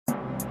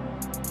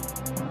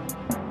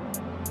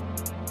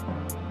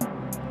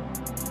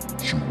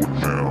you are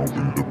now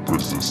in the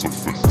presence of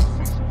fate.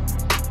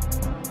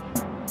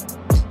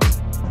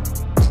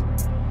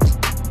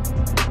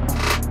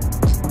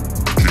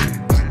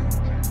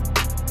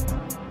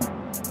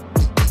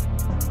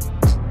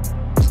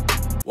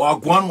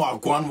 Wagwan.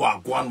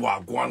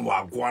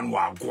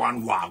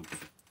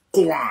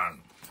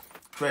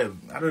 Trev,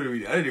 I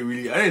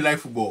don't like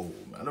football.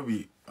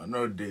 I'm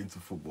not there into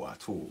football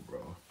at all,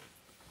 bro.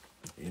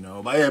 You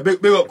know, but yeah,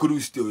 big up Kudu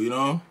still, you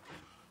know.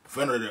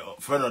 Friend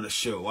of the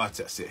show, what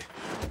I say.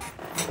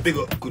 Big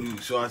up Kudu,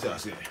 so what I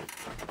say.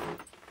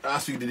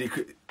 Last week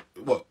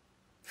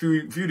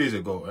few days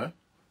ago,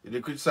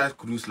 they criticized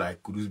Kudus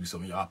like Kudus be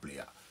some yard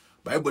player.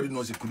 But everybody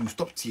knows that Kudus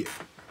top tier.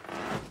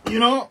 You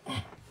know?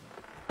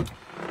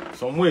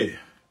 Some way.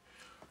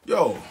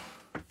 Yo.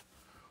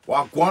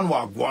 Wagwan.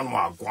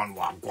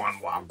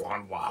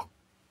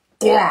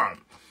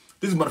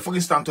 This is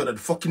motherfucking Stanton at the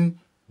fucking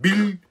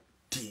building.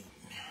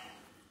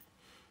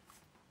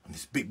 And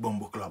this big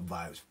bumble club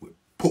vibes with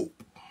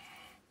Pope.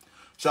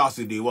 Shouts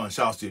to day one,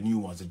 shouts to the new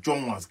ones. The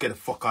young ones, get the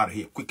fuck out of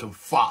here quick and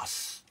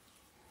fast.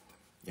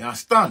 You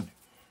understand?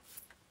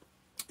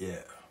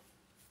 Yeah.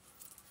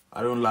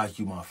 I don't like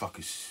you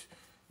motherfuckers.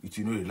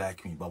 You know they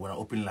like me, but when I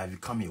open live, you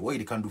come here. What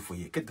you can do for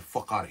you? Get the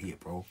fuck out of here,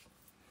 bro.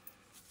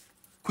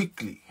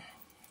 Quickly.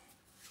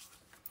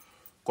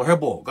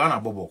 Kohebo,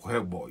 Ghana Bobo,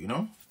 Kohebo, you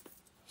know?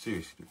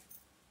 Seriously.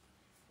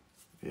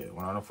 Yeah,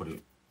 when I know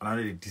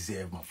they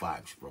deserve my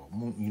vibes, bro.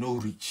 You know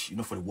reach, you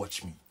know for the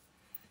watch me.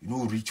 You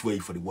know reach way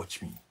for the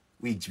watch me.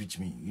 Reach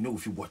me. You know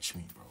if you watch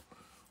me, bro.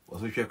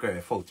 Was if you cry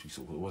a fault,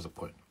 so what's the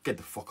point? Get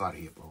the fuck out of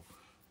here, bro.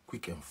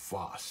 Quick and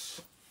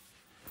fast.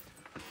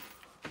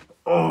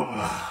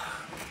 Oh.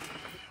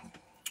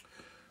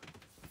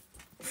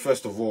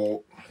 First of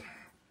all,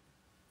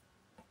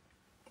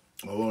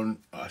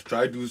 I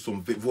try to do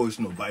some voice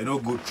note, but I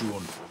don't go through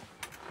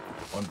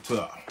on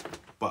Twitter.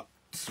 But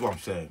this is what I'm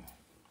saying.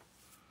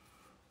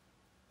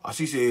 I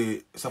see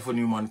say Safo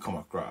Newman come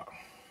across,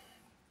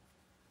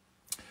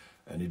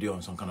 and they do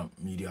on some kind of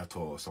media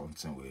tour or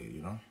something where,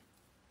 you know,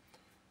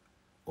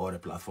 all the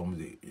platforms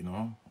they, you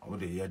know, I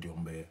want to hear the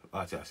umbe.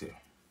 What I say.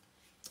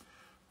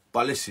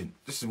 But listen,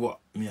 this is what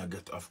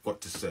I've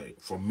got to say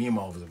from me,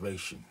 my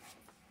observation.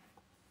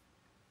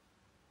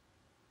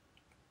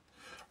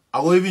 I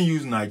will even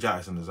use Niger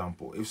as an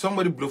example. If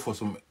somebody blow for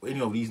any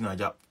of these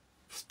Niger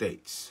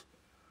states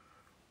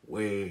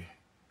where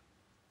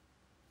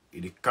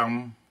it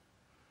come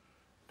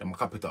the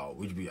capital,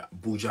 which be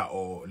Abuja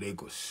or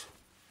Lagos,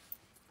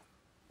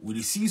 will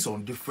they see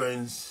some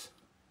difference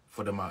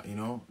for them, you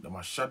know, the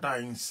shada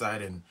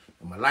inside and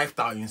the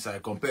lifestyle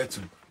inside compared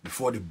to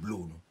before they blow,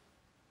 no?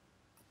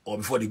 Or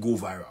before they go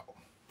viral?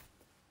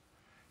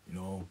 You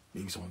know,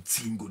 maybe some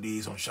team go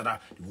there, some shada,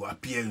 they will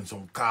appear in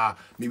some car,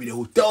 maybe the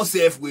hotel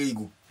safe where you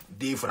go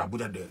there for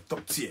Abuja, the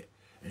top tier,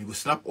 and you go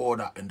snap all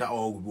that, and that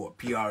all will go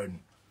PR and,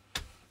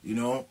 you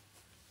know,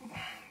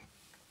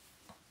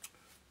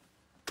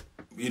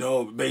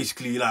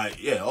 basically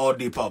like, yeah, all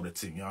day part of the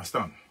thing, you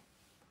understand?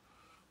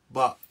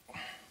 But,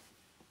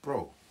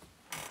 bro,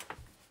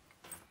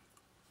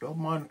 that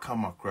man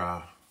come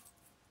across,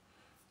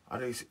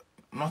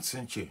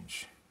 nothing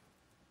change.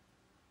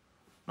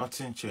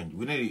 Nothing change.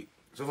 We need,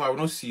 so far we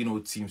don't see no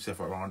team stuff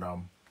around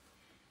them.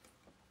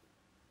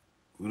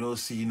 We don't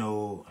see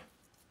no,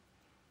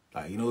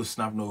 like, you know,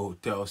 snap no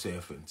hotel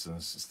safe, for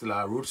instance. Still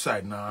our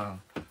roadside now.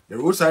 The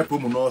roadside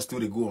promo now still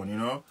they go on, you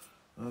know.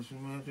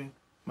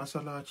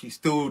 Masalachi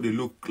still they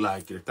look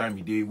like the time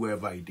he did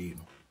wherever he did.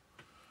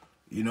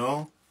 You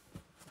know?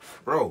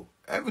 Bro,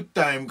 every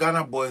time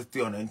Ghana boys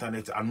stay on the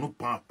internet, I know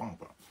pam.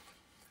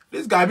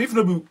 This guy, if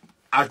no be,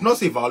 I not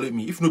say violate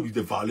me, if no be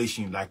the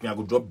violation, like me, I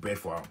go drop bread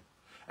for him.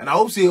 And I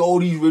hope say all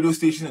these radio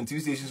stations and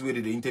TV stations where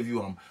they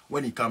interview him,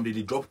 when he come, they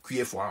drop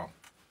queer for him.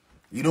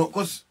 You know,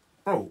 because,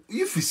 bro,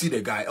 if you see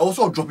the guy,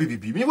 also drop a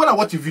BB. Me, when I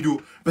watch a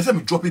video, person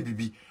me drop a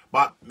BB.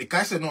 But me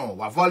guy say, no,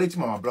 I violate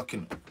him, I'm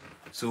blocking him.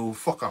 So,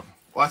 fuck him.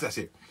 What I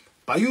say?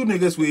 But you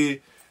niggas where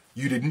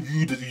you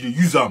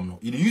use them, no?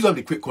 You use them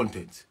the quick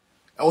content.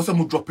 I also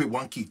mo drop it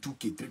 1K,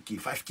 2K, 3K,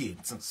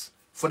 5K, since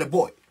for the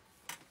boy.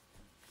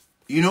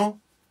 You know?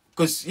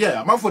 Because,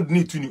 yeah, I'm not for the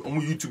need to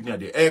on YouTube near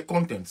the air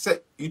content,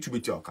 set YouTube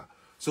it your car.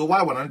 So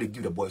why wouldn't they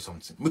give the boy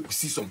something? Make we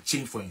see some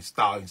change for his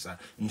style inside,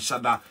 in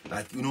Shada,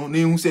 like, you know,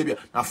 name say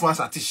now France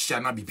artist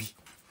Shana BB.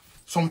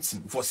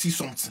 Something, for see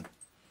something.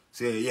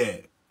 Say, yeah,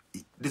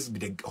 this be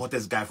the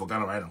hottest guy for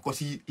Ghana right now. Because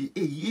he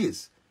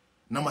is.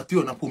 Number 3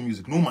 on Apple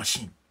Music, no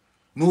machine,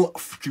 no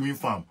streaming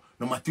farm.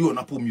 Number 3 on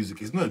Apple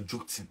Music. It's not a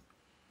joke thing.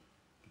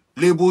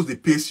 Labels, they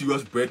pay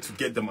serious bread to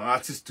get them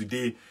artists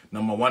today,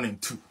 number 1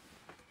 and 2.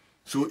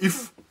 So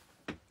if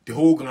the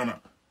whole Ghana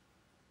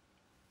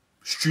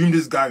stream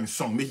this guy in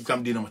song, make him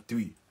come day number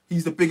 3,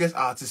 he's the biggest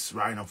artist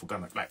right now for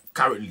Ghana. Like,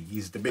 currently,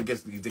 he's the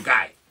biggest, he's the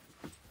guy.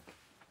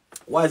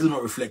 Why is it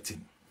not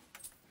reflecting?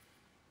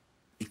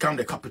 He come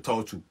the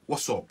capital too.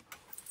 What's up?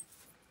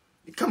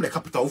 He come the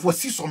capital for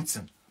see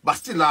something. But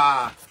still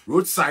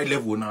roadside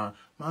level now.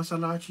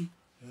 Masalachi.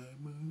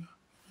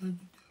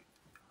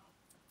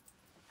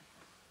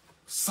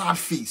 Sad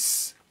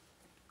face.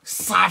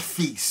 sad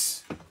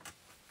face.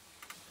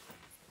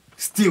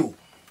 Still.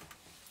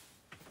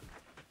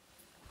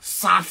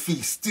 Sad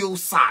face, still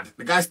sad.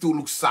 The guy still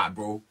looks sad,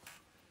 bro.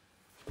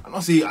 I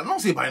don't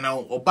say by now,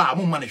 or ba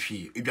mo man if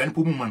you any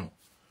put man.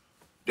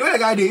 The way the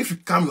guy there, if you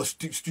come your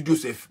studio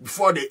self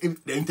before the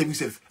interview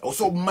self,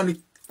 also money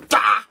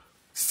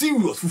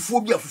serious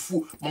phobia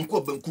fufu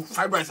manko banku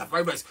fried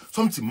rice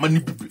something money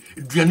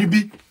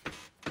be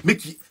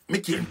make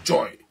you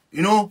enjoy,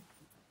 you know.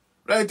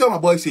 Like I tell my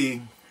boy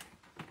say,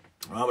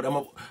 my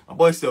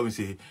boys tell me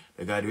say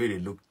the guy the way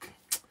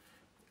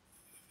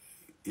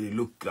they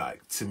look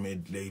like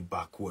timid, laid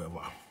back,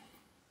 whatever.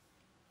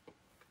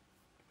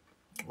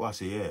 Well, I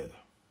say, yeah.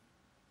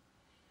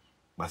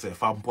 But I say,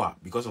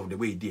 because of the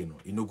way he did,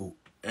 he no go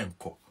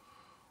encore.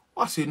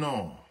 Well, I say,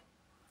 no.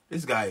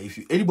 This guy, if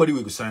anybody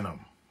will go sign him,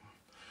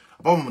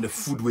 apart from the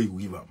food way you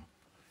give him,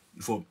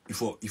 if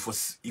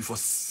for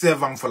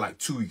 7 for like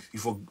 2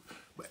 weeks,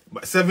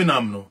 but 7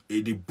 no,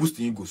 they boost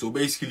in ego. So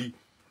basically,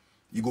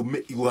 you go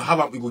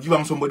give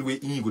him somebody where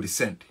in you go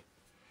descend.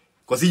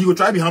 Because he go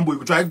try be humble, he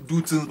go try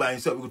do things by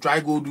himself, he go try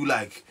go do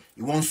like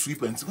he won't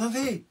sweep and say,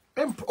 hey,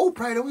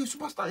 pride away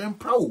superstar, I'm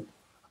proud.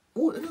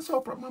 Oh, and that's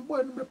all my boy,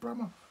 I'm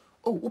proud.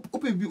 Oh,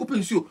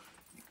 open show.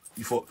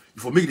 If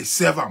I make the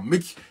 7,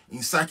 make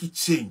in psychic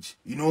change,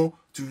 you know,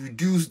 to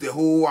reduce the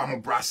whole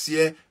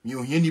brassiere,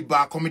 you hear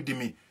back come to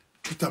me,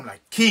 treat him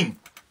like king.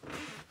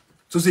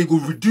 So say go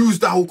reduce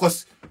that whole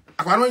cause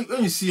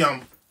when you see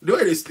him, the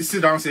way they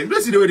sit down say,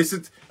 let's see the way they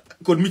sit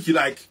could make you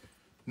like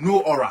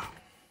no aura.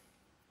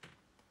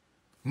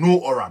 No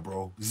aura,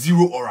 bro.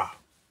 0 aura.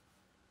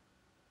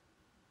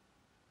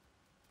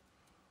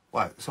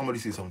 Why? Somebody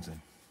say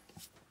something.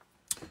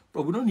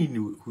 Bro, we don't need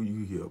who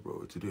you here,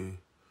 bro, today.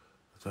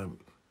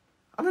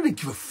 I know they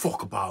give a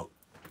fuck about.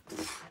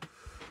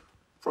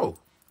 Bro,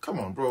 come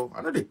on, bro.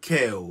 I know they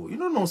care. You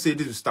don't say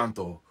this is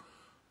Stanto.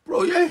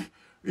 Bro, yeah.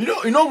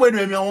 You know when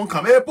I won't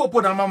come. Hey, put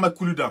that mama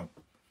cool down.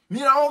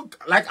 Me, I won't,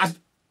 like,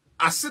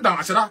 I sit down.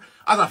 As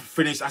I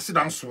finish, I sit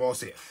down small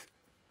safe.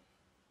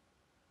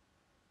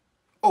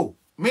 Oh.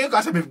 Me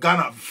guys have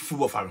Ghana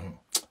football fan home.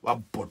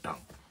 What bought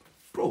down.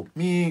 Bro,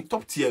 me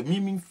top tier,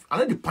 me I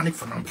know the panic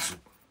for numbers.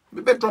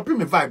 Me better dropping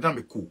me vibe down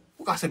be cool.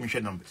 Who can say me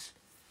share numbers?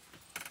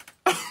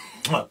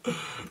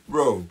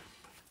 Bro,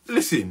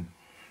 listen.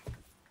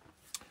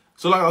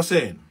 So like I was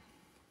saying,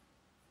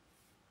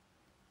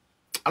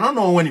 I don't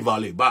know when he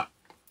violate, but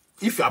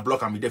if I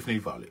block him, he definitely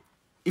violate.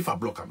 If I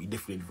block him, he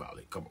definitely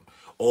violate. Come on.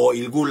 Or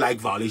he'll go like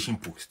violation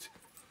post.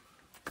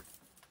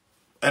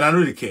 And I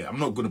know they care. I'm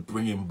not gonna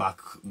bring him back.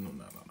 No.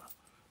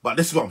 But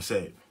this is what I'm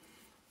saying.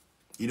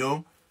 You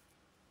know?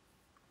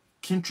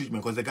 King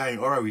treatment, because the guy in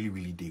Aura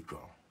really did down.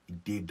 He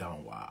did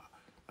down, wow.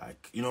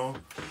 Like, you know?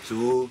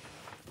 So,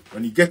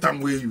 when you get him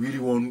where you really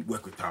want to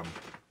work with him,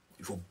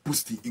 if you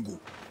boost the ego,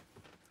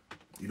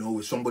 you know,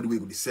 with somebody where you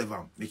go to serve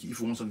him, make it, if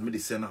you want something, maybe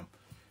they send him.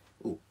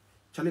 Oh,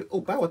 Charlie,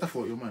 buy water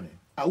for your man.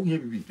 I won't hear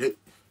me. The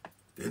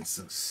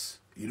instance,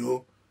 you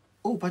know?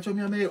 Oh, Pacho,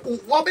 me, oh,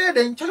 what better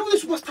then? Charlie, what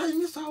is superstar in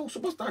this house?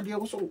 Superstar there,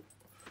 what's all?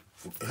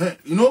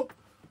 You know?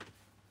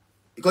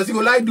 Because he go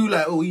like do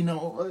like, oh, you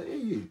know,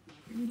 hey,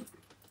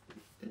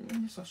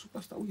 it's a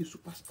superstar. Oh, you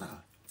superstar.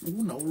 You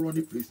wanna run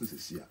the place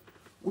this year.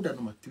 Oh, that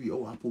number 3,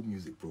 oh, Apple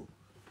Music, bro.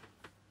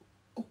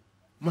 Oh,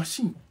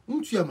 machine.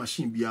 Won't you have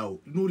machine be out?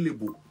 No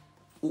label.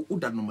 Oh,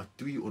 that number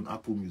 3 on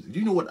Apple Music. Do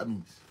you know what that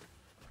means?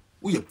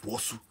 Oh, you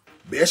boss.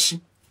 Beshi.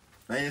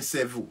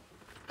 9-7.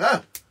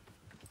 Huh?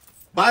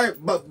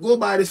 Go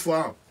buy this for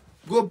him.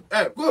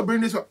 Go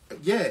bring this for.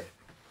 Yeah.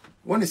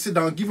 When they sit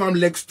down, give him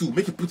legs too.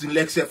 Make it put in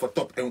legs here for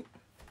top and.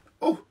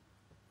 Oh,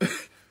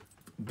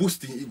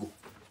 boosting ego.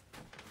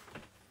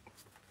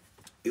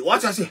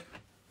 What I say?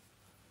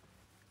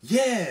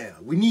 Yeah,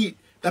 we need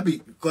that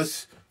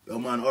because your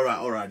man,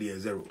 alright, there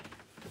 0.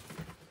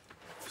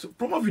 So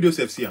promo video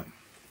self, see him.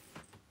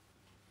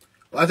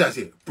 What I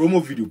say?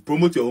 Promo video,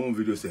 promote your own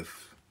video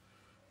self.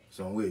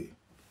 Some way.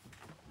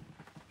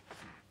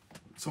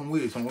 So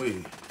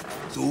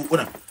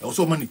when I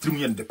also money 3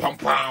 million the pam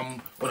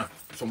when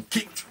some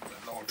kick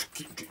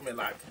treatment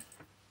like,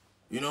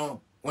 you know.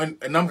 When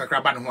a number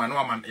crab and one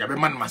man, you have a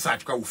man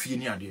massage car with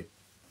fear there.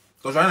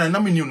 Because I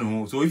know you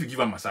know, so if you give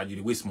a massage,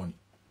 you waste money.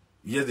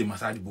 You just the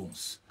massage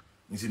bones.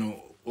 You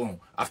know, oh,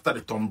 after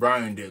the Tom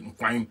Brown, the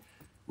crime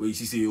where you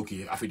say,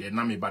 okay, after the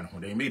name ban,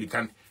 they make the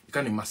can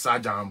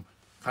massage can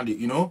they,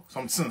 you know,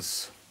 some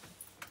sense.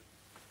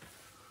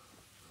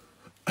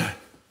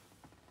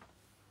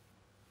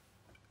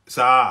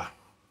 Sir,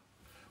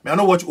 me I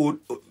don't watch old.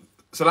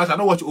 So last I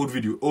don't watch old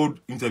video,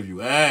 old interview.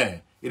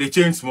 It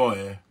changed small.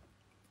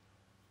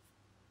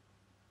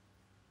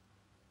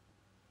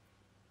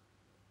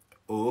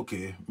 Oh,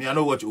 okay. Me, I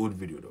don't watch old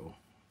video though.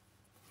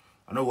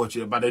 I don't watch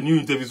it, but the new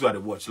interviews where they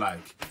watch, like,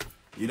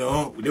 you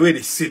know, the way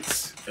they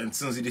sit and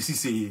since they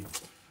see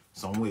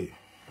some way.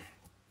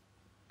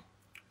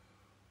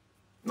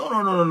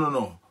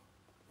 No.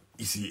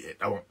 You see,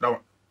 that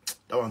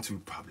one's a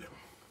problem.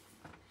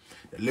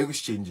 The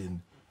lyrics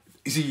changing.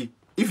 You see,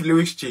 if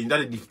lyrics change,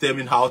 that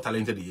determine how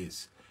talented he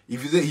is.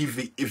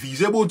 If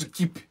he's able to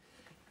keep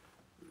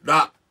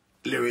that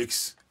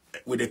lyrics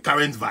with the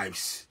current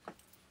vibes,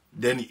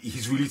 then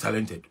he's really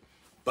talented.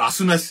 But as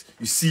soon as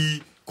you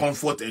see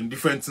comfort and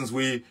different things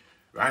where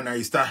right now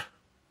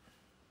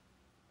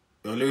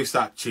your lyrics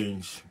start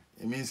change,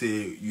 it means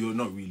you're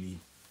not really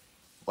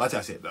what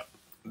I said.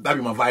 That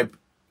be my vibe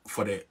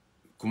for the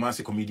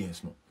Kumasi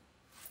comedians, no.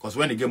 Because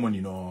when they get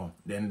money, no,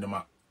 then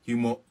the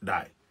humor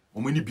die.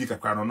 Or when you big a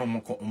crowd, no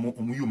more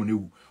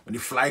when they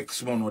fly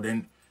small, no,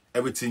 then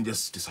everything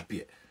just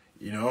disappear.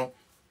 You know?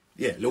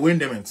 Yeah, lowering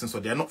them and so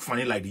they're not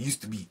funny like they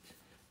used to be.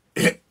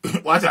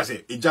 What I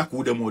say, a jack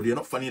with them or they're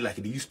not funny like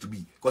they used to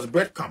be. Because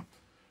bread come.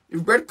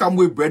 If bread come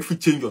with bread fit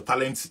change your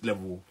talent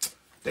level,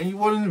 then you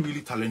wasn't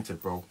really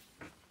talented, bro.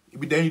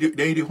 Then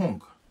you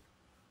hung.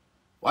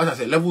 What I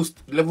say, levels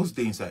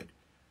stay inside.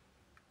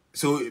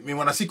 So I mean,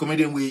 when I see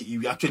comedian way,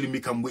 you actually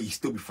make him way, he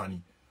still be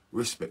funny.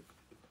 Respect.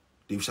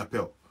 Dave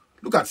Chappelle.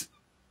 Look at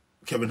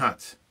Kevin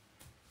Hart.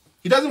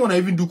 He doesn't want to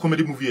even do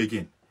comedy movie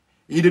again.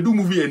 They do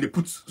movie and they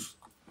put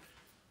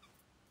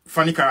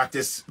funny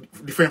characters,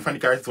 different funny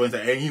characters for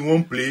instance, and he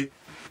won't play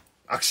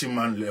action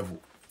man level.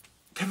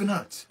 Kevin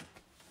Hart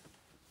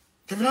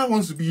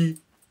wants to be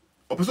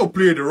a person who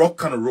play the Rock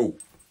kind of role.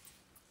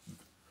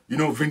 You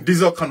know, Vin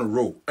Diesel kind of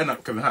role.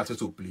 And Kevin Hart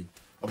also play.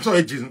 A person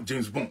like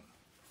James Bond.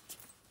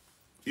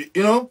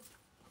 You know?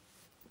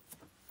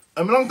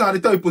 A long time they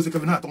tell people say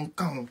Kevin Hart don't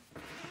count.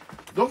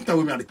 Don't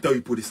tell me I tell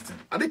you this thing.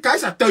 I think I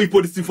should tell you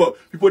this thing for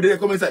people they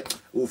comment like,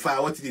 oh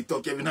fire, what did they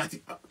talk? Kevin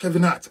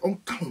Hart on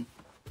count.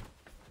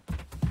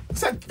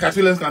 It's like Cat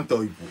Williams can't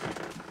tell you.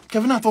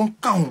 Kevin Hart on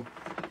count.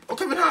 Oh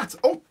Kevin Hart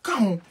on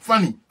count.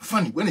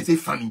 Funny. When they say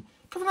funny,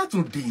 Kevin Hart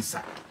don't day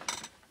inside.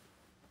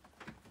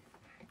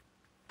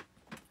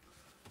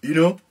 You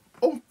know?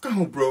 On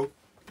count, bro.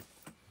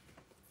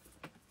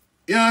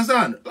 You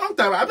understand? Long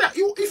time. I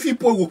mean, if you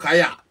go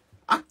kaya,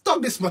 I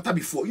talked this matter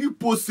before. You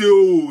post say,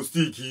 oh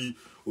sticky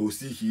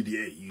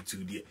there, you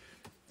two there.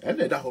 And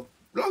then that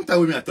long time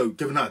with me I tell you,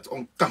 Kevin Hart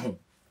on kahon.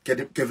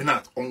 Kevin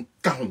Hart on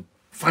kahon.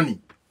 Funny.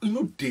 You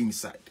know day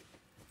inside.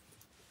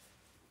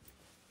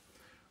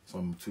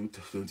 Some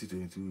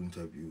 2022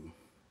 interview,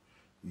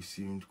 he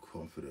seemed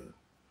confident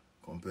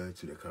compared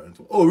to the current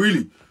one. Oh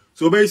really?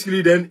 So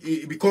basically then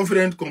he be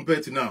confident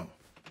compared to now.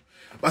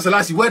 But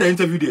Selassie, where the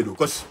interview there though?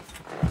 Because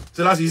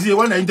Selassie, you see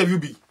when the interview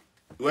be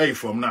where you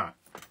from now,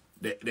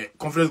 the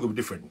confidence will be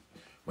different.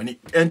 When he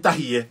enter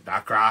here, the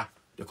Accra,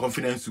 the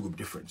confidence will be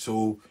different.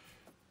 So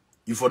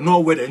you for know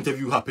where the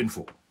interview happened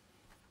for.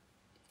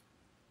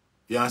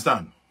 You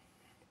understand?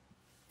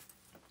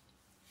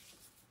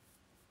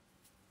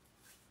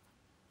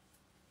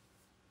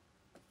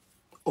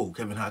 Oh,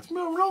 Kevin Hart,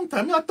 me a long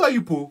time. I tell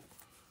you, bro.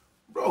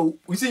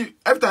 You see,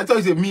 every time I tell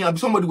you, say me, I'm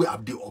somebody where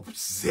they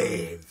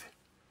observe,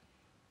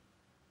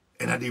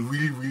 and they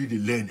really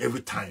learn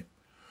every time.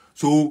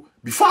 So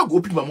before I go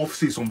open my mouth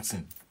say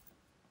something,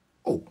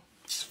 oh,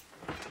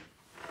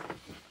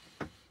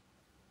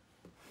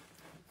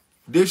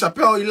 Dave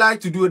Chappelle, he like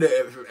to do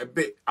a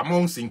bit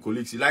amongst his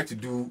colleagues. He like to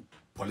do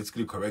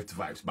politically correct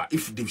vibes. But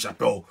if Dave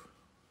Chappelle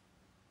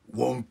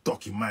won't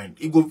talk in mind,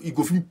 he go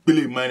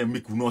play in mind and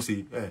make you not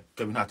say, hey,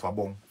 Kevin Hart was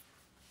born.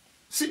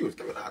 Serious,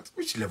 Kevin Hart,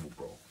 which level,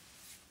 bro?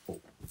 Oh.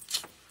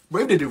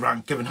 But if they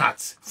rank Kevin Hart,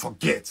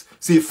 forget.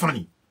 Say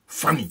funny.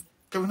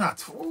 Kevin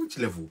Hart, which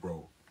level,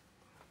 bro?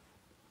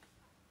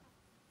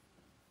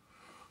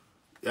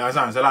 Yeah,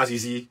 that's the last you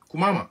see.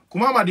 Kumama,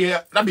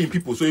 that being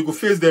people, so you go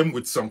face them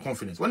with some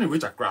confidence. When you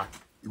reach Accra,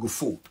 you go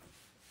full.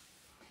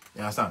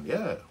 You understand?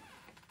 Yeah.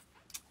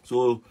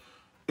 So,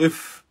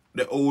 if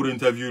the old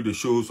interview, they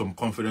show some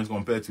confidence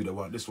compared to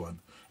this one,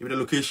 if the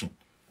location,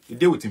 you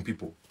deal with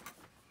people,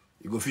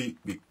 you go feel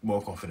be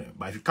more confident.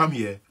 But if you come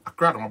here,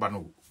 Accra don't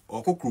know,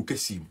 or go crew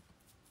sim.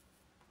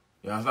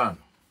 You understand?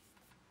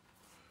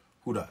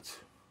 Who that?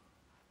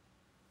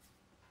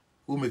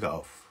 Who make it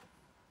off?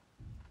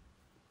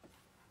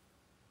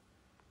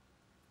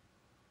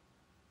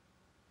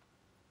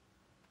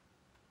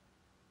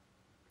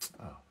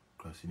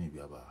 Crossing it,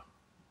 Biaba.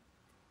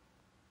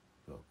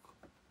 Look.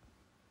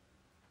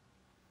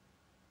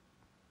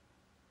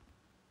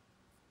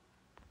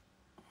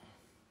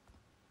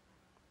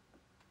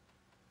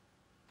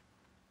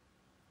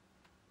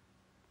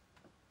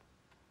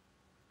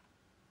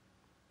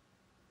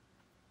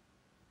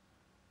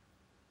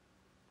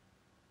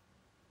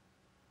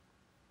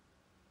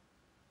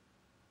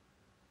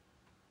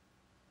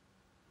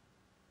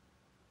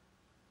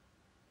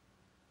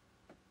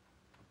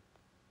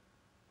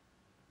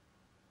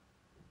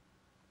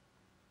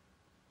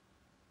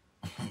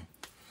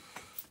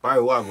 By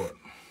wagon.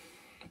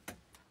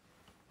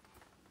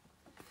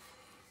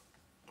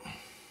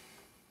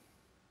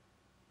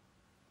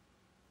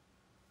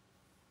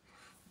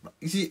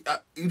 You see,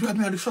 you do have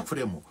me at the shock for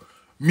them.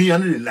 Me, I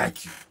know they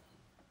like you.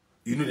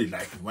 You know they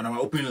like me. When I'm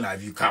opening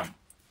live, you come.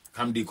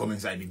 They come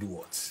inside, they do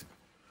what?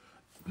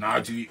 Now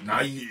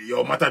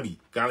your matter be,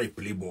 can I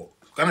play ball?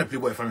 Can I play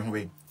ball if I'm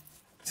home?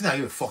 See, I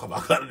give a fuck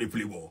about can I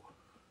play ball?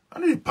 I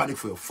know they panic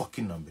for your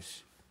fucking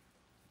numbers.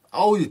 I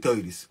always tell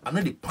you this. I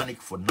know they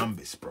panic for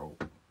numbers, bro.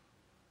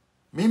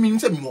 Me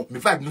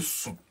vibe no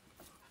soon.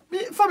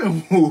 if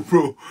I'm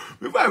bro,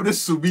 if I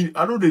this so be,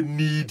 I don't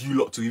need you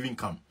lot to even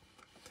come.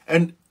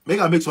 And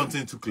I make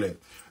something too clear.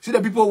 See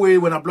the people where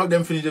when I block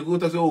them finish, they go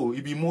to say, oh,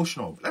 it be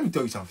emotional. Let me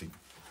tell you something.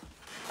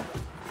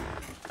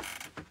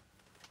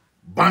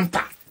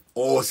 Banter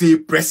or say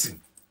pressing.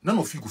 None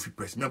of you go feel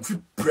press me. I go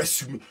feel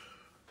press you.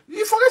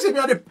 You forget say me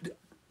at the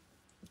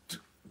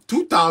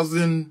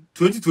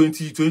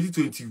 2020,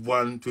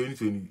 2021,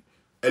 2020,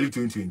 early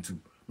 2022.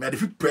 Me at the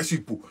feel press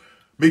people.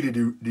 Make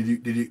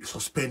they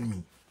suspend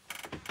me.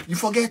 You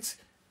forget.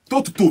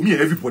 To me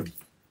and everybody.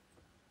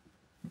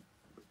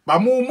 But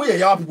more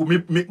yeah people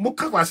make more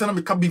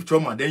can't be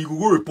trauma. Then you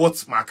go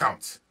report my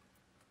account.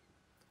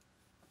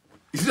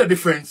 You see the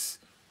difference?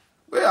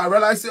 Where I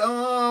realize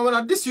when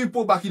I diss you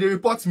people back, they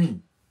report me.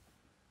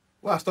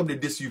 Well, I stop the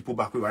diss you people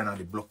back right now,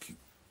 they block you.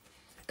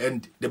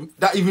 And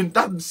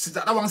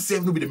that one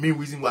self will be the main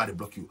reason why they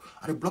block you.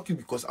 I block you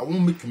because I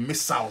won't make you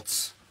miss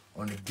out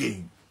on the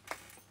game.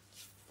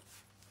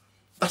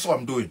 That's what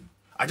I'm doing.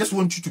 I just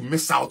want you to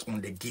miss out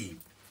on the game.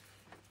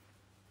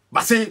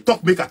 But say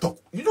talk, make a talk.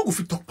 You don't go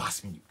fit talk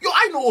past me. Your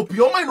eye no open,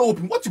 your mind no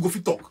open. What you go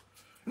fit talk?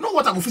 You know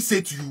what I go fit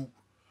say to you?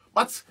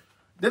 But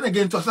then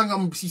again, to a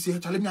say,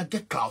 let me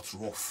get clouds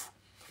rough.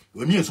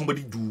 When me and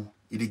somebody do,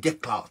 they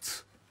get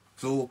clouds.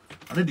 So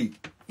I know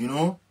you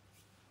know.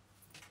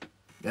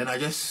 Then I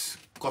just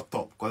cut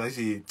up because I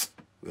say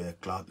we're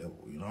cloud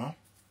level, you know.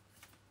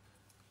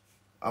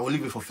 I will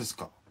leave it for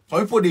physical.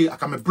 Some people I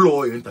can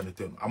blow your internet.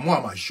 I'm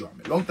more sure.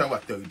 A long time I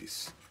tell you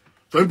this.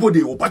 Some people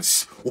they when the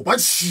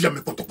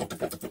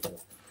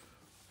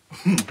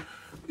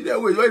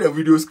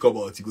videos come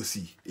out, you go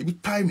see. It be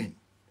timing.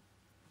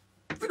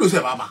 Videos say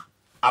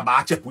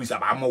about check police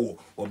about mo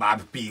or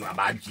about pay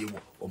about jail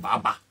or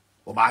about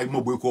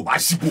mobile or about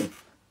sibo.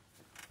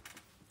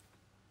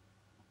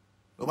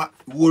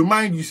 Will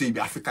remind you say be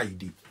Africa you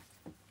did.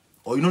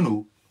 Or you don't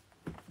know.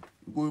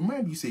 It will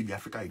remind you say be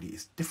Africa you did.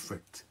 It's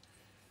different.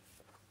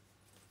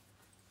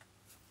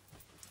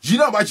 You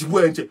know about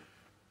Chibu and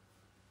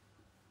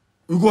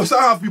we go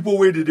start have people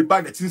where the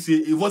back that say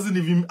it wasn't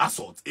even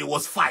assault, it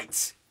was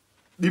fight.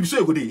 They be sure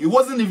you go there. It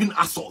wasn't even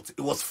assault,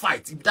 it was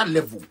fight. That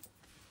level.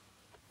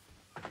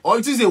 Or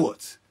it is say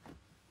what?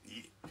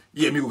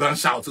 Yeah, me go and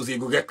shout so say you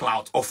go get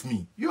clout off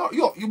me.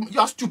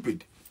 You're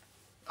stupid.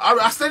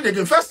 I said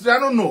again. First, I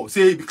don't know.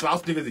 Say it be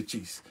clout niggas they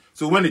chase.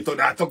 So when they talk,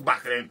 I talk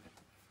back then.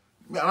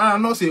 I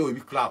not say oh it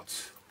be clout.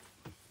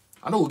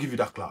 I know we'll give you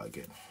that clout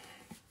again,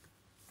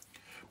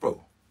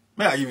 bro.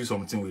 May I give you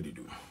something where they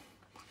do?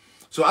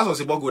 So as I was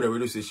about go to the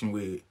radio station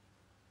where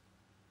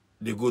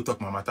they go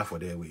talk my matter for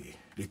their way.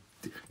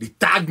 They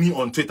tag me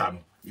on Twitter. No?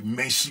 They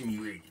mention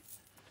me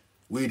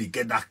where they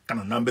get that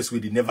kind of numbers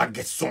where they never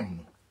get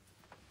some.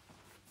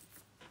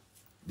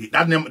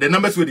 No? The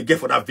numbers where they get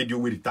for that video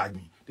where they tag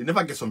me. They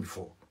never get some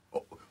before.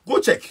 Oh, go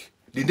check.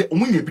 They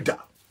only be that.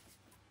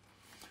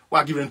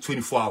 Well, I give them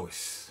 24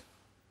 hours.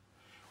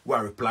 Where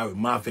I reply with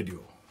my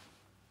video.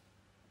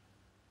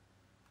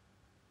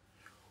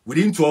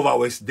 Within 12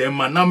 hours, then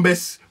my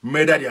numbers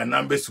murder their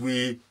numbers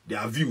with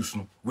their views.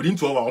 No? Within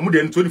 12 hours, more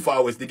than 24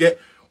 hours, they get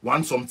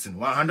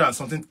 100 and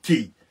something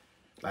K.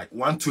 Like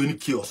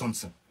 120K or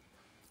something.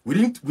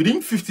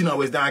 Within 15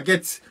 hours, then I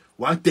get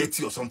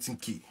 130 or something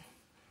K.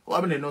 What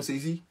happened? They don't say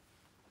easy.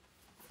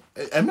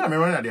 I'm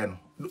running there. No?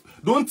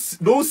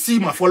 Don't see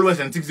my followers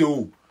and think,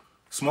 oh,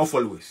 small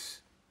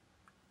followers.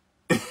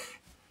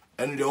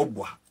 And they oh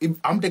boy,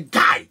 I'm the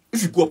guy.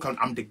 If you go up,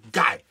 I'm the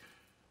guy.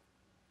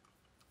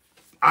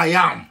 I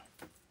am.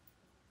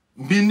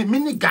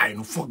 Many guy,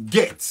 no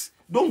forget.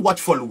 Don't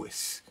watch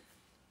followers.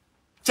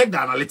 Check the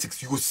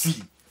analytics, you will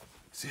see.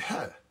 Say,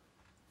 hey,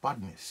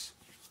 badness.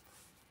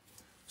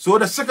 So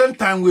the second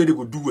time where they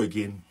go do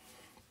again,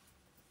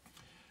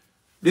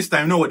 this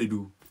time, you know what they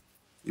do?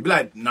 It be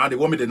like, now they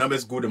want me the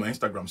numbers go to my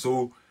Instagram.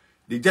 So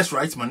they just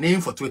write my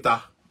name for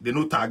Twitter. They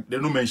no tag, they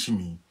no mention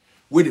me.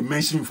 Where they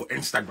mention me for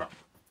Instagram.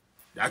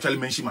 They actually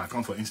mention my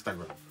account for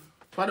Instagram.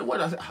 But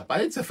what I say,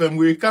 but it's FM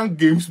where you can't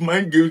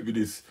mind games with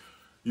this.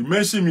 You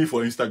mention me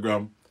for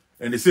Instagram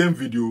and the same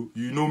video,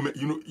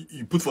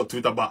 you put for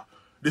Twitter, but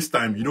this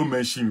time you don't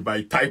mention me, but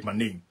you type my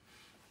name.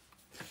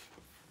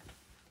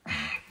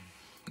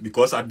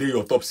 Because I did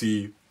your top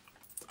say,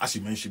 as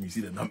you mentioned, you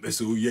see the numbers.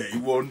 So yeah, you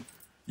won.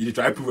 You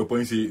try to prove a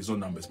point, say it's on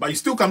numbers. But you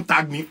still can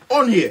tag me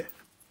on here.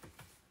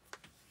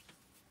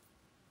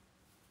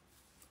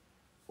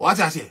 What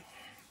I say?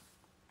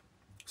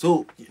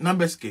 So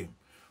numbers came.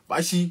 But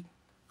I see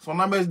some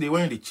numbers they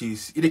went in the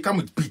chase. They come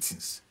with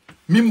beatings.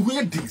 Me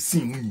who didn't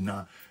see me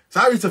now.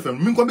 Sorry,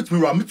 FM. Me come to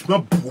me.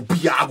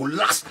 I go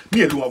last.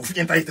 Me alone. I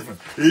entire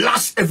FM.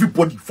 Last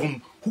everybody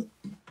from who.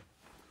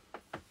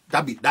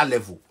 That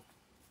level.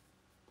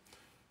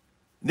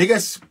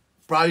 Niggas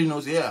probably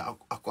knows, yeah,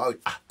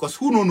 because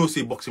who no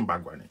say boxing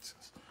background.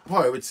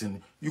 For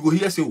everything, you go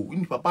here say, oh,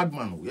 you a bad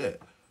man, oh, yeah.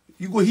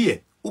 You go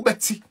here, who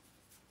betty?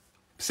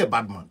 Say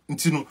bad man.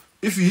 You know,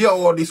 if you hear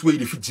all this way,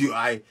 if you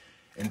GI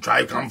and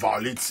try to come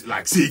violate,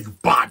 like say you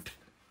bad.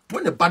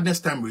 When the badness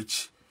time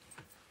reach,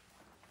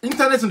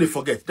 internet and they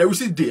forget. There is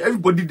day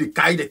everybody they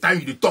carry the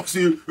time they talk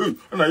say, hey,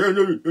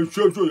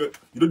 sure, you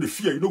know the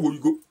fear, you know where you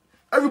go.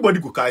 Everybody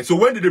go carry. So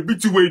when they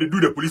beat you where they do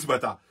the police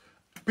matter,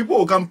 people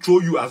will come throw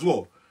you as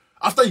well.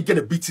 After you get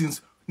the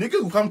beatings,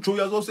 niggas will come throw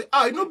you as well. Say,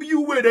 it not be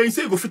you where they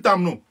say you go fit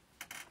them no.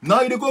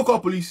 Now you go call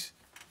police.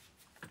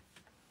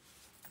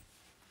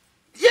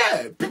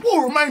 Yeah, people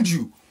will remind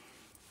you.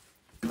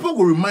 People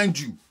will remind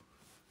you.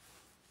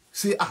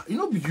 Say, it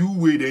not be you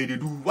where they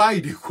do. Why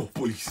they call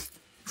police?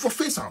 For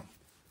face them.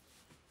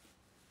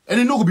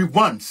 And it not go be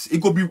once. It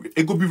go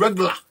be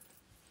regular.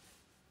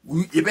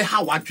 You better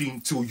have one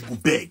drink till you go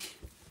beg.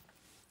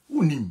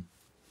 Who him?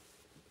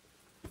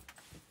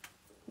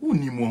 Who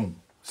him one?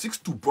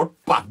 6'2"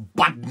 brought back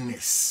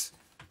badness.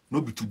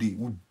 No be today.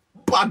 We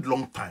bad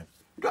long time.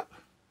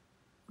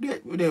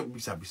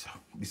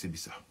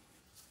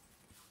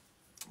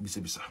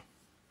 Bisa.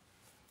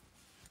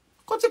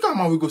 Come take a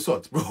man we go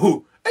sort,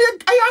 bro. Hey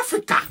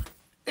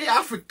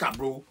Africa,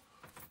 bro.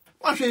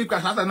 Why should you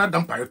crash out and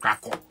not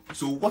crack up?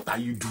 So what are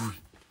you doing?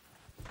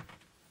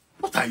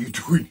 What are you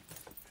doing?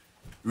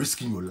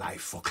 Risking your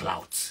life for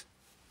clout.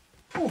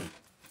 Oh.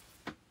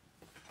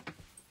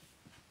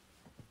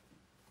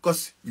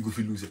 Because you go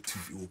feel lose a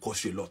tooth, it will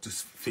cost you a lot to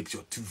fix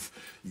your tooth.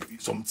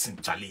 Something,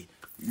 Charlie.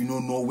 You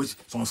don't know which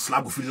some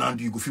slab will feel land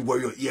you go feel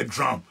wear your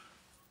eardrum.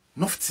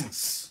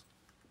 Nothings.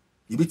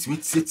 You be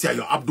to sit here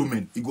your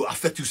abdomen, it will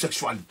affect you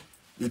sexually.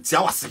 It's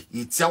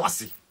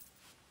yawasi.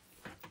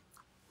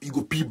 You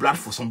go pee blood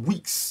for some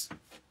weeks.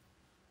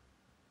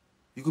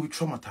 You go be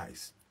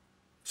traumatized.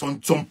 Some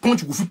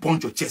punch you go feel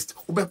punch your chest.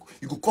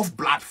 You go cough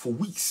blood for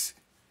weeks.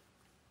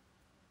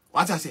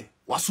 What I say?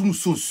 Wasunu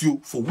so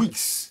for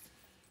weeks.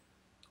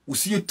 We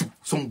see it to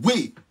some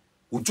way.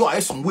 We draw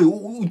some way.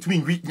 It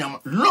mean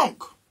long.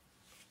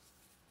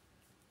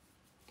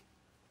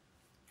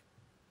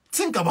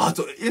 Think about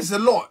it. It's a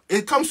law.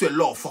 It comes to a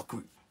lot of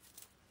fuckery.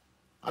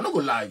 I'm not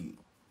gonna lie to you.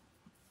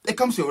 It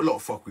comes to a lot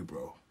of fuckery,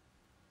 bro.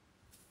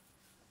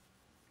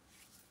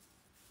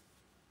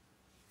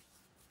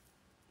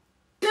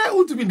 Yeah,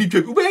 who to be the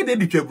trip? Who be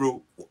the trip,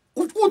 bro?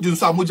 Who do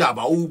some job?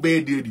 Who be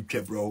the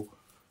trip, bro?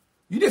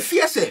 You the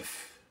fear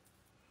safe.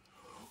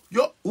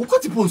 Yo, who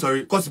got the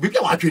sorry? Cause baby,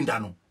 I drink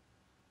down.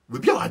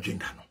 Baby, I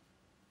drink down.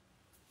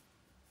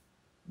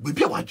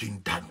 Baby, I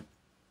drink down.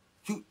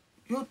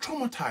 You're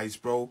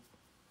traumatized, bro.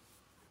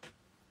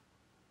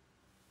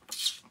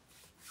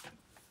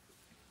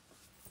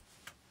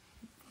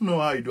 I don't know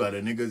how you do it,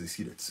 the niggas they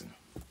see that thing.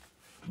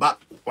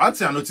 But one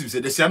thing I noticed is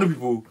that the Siano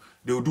people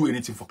they will do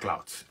anything for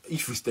clout.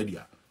 If you study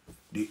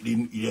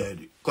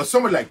because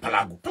someone like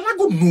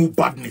Palago know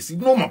badness, he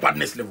know my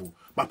badness level.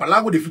 But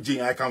Palago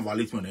the I can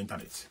violate me on the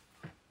internet.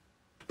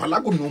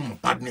 Palago know my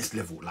badness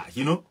level, like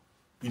he know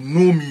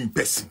me in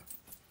person.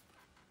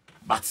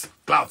 But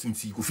clout him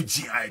see go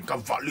fit I can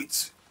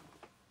violate.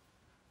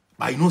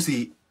 But you know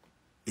say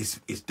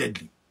it's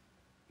deadly.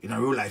 In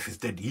a real life it's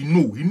deadly. He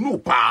know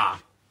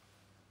pa.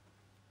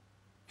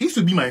 He used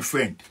to be my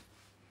friend.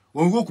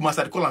 When we go to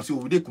Kumasi, they call and say,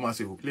 we dey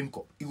Kumasi, link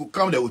up. He go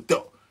come the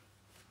hotel.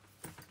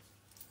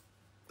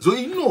 So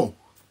he know.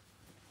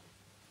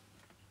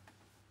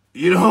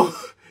 You know,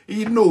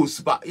 he knows.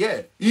 But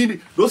yeah,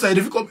 those are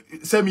difficult.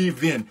 Send me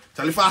Vien.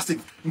 Charlie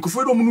fasting. In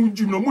Kufredo Munu,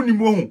 no money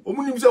more.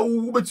 Omuni say,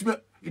 who bet me?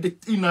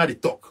 He know they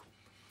talk.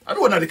 I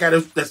don't know the kind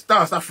of the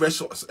start fresh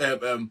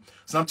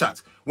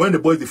Snapchat. When the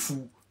boys the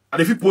fool.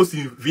 And if he post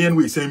in Vien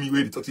way, send me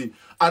where they talk to.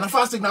 And I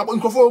fasting now, but in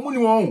Kufredo money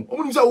more.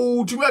 Omuni say,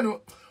 oh, Timmy.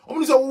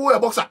 Omuni say, oh, a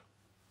boxer.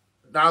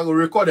 Now I will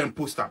record and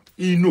post them.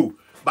 He know.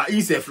 But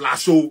he say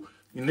flash show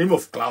in the name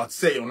of cloud,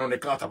 say on the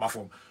cloud about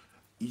from.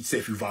 He say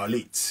if you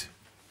violate.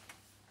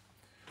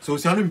 So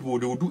see how people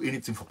they will do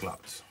anything for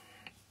clouds.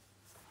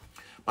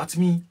 But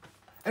me,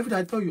 every day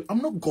I tell you, I'm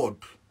not God.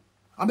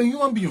 I'm a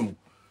human being.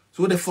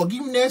 So the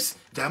forgiveness,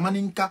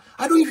 Jamaninka,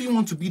 I don't even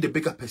want to be the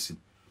bigger person.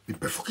 Be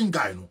a fucking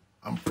guy, no.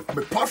 I'm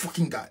a proud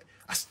fucking guy.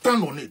 I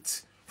stand on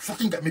it.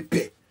 Fucking guy me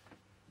pay.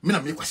 Me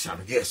na make question.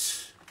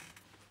 Yes.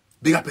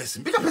 Bigger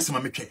person I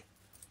make care.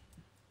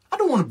 I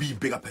don't want to be a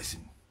bigger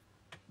person.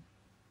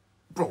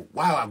 Bro,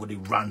 why I go to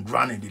run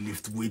and the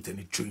lift, wait and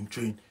the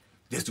train,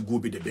 just to go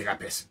be the bigger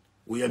person?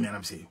 Oh, yeah, man,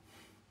 I'm saying.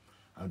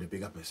 I'm the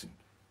bigger person.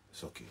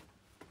 It's okay.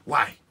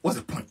 Why? What's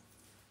the point?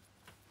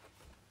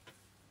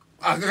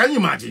 Can you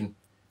imagine?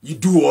 You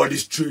do all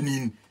this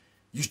training,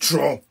 you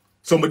throw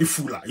somebody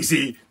fuller. You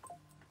say,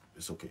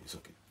 it's okay.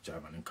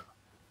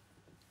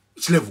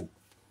 Which level?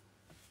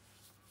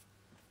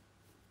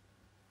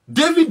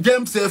 David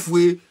themself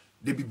way.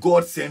 They be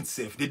God sent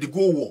self. They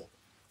go war.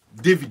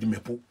 David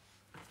Mepo.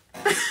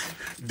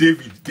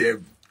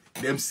 David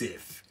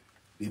themself.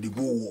 They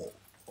go war.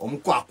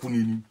 Omuko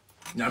akunini.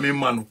 Nyame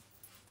manu.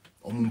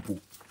 Omumpo.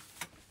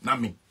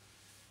 Nami.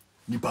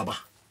 Ni baba.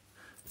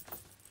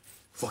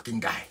 Fucking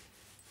guy.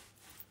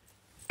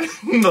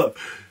 No.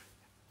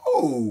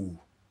 Oh.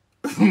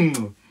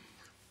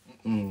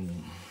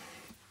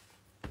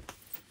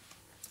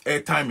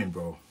 Air timing,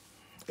 bro.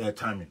 Air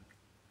timing.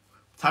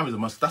 Time is a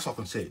master. That's what I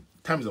can say.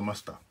 Time is a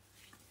master.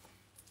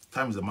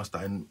 Time is a master.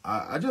 And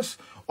I just,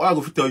 all I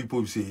go to tell you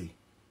people say,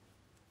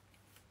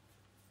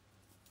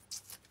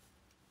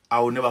 I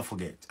will never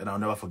forget, and I'll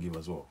never forgive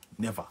as well.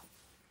 Never.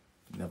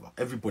 Never.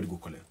 Everybody go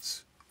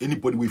collect.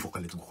 Anybody wait for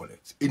collect, go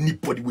collect.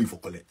 Anybody wait for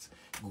collect,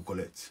 go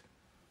collect.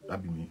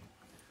 That be me.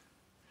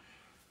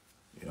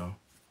 You know?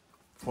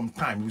 From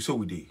time, we saw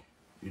we did.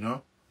 You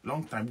know?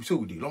 Long time, we saw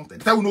we did. Long time.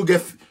 The time we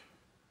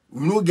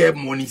no get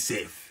money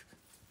safe.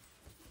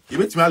 You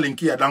bet me a link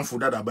here down for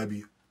that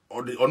baby.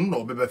 Or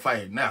no baby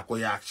fine. Now I call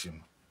your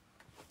action.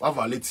 What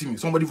violate me?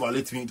 Somebody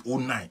violate me in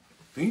 2009.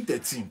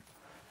 2013.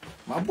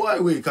 My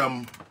boy will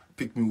come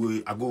pick me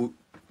way. I go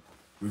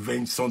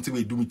revenge something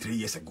we do me 3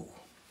 years ago.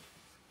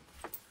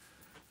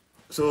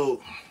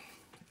 So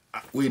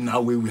we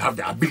have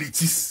the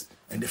abilities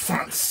and the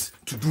funds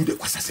to do the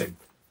kwasasem.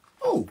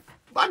 Oh,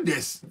 but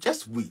there's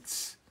just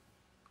wait.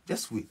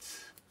 Just wait.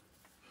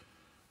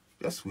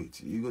 Just wait.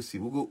 You go see.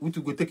 We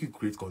to go take you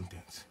create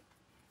content.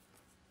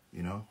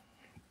 You know?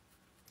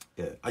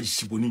 Yeah.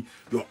 Ajishiboni,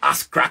 your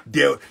ass crack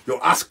there,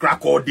 your ass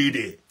crack all day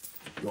there.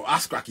 Your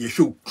ass crack, you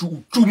show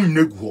two me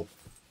nego.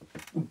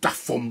 That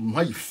from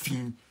how you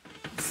feel.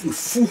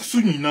 Full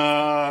soon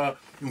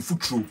in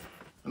foot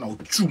and I'll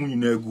chew me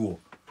nego.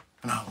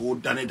 And I'll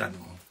done it.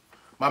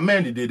 My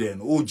man did then.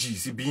 Oh,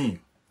 geez, he being.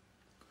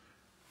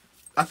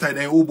 That time,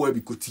 then old boy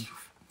be Koti.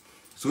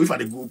 So if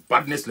I go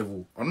badness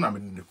level, I'm not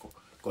in the call.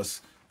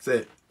 Because,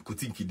 say,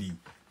 Koti Kidi,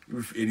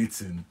 if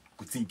anything,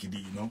 Koti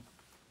Kidi, you know.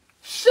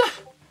 Sure.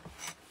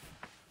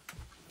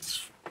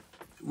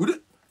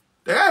 The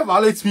guy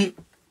violates me,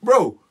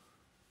 bro.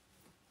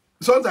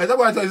 Sometimes, that's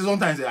why I tell you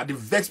sometimes, I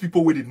vex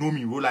people where they know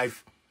me in real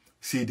life.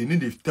 Say, they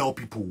need to tell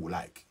people,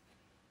 like,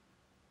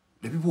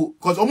 the people,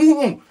 because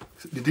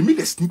they make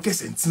the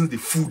sneakers and things, they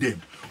fool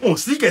them. Oh,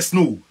 sneakers,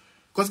 no.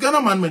 Because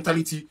Ghana man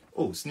mentality,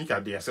 oh, sneaker,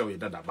 they sell your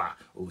dada bar,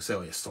 oh,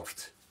 sell your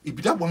soft. It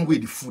be that one way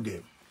they fool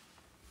them.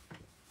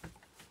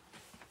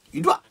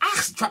 You don't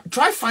ask,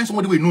 try find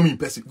somebody who know me in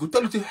person. Go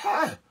tell you,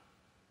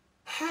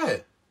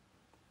 hey,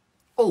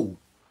 oh,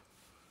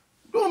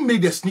 don't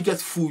make the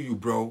sneakers fool you,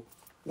 bro.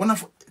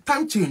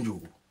 Time change,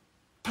 oh.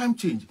 Time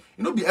change.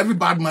 You know, be every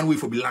bad man wait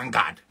for be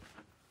langard.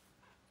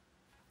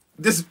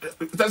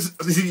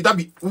 That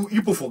be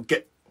people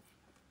forget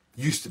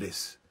used to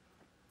this.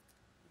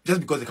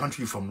 Just because the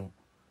country from no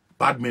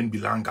bad men be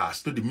langards,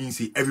 so they mean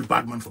say every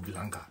bad man for be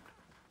langard.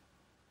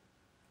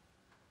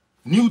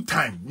 New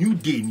time, new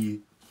day,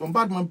 new. Some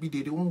bad man be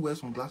there, they won't wear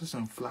some glasses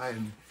and fly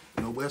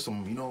and wear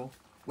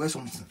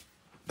something.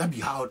 That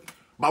be how.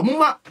 But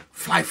mama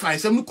fly,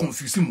 some no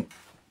confusing.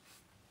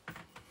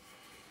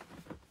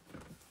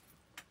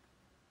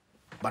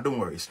 But don't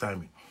worry, it's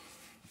timing.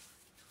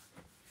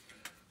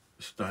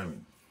 It's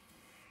timing.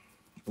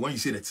 When you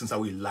say that things are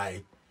we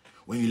lie,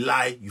 when you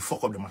lie, you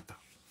fuck up the matter.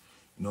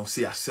 You know,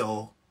 say I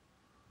sell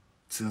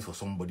things for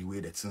somebody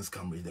where the things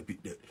come with the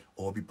bit that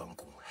all be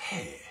banko.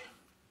 Hey.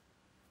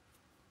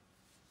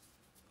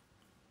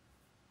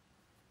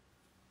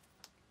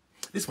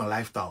 This is my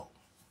lifestyle.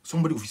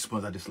 Somebody will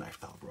sponsor this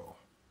lifestyle, bro.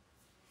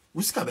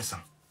 We see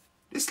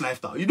this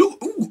lifestyle. You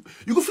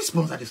go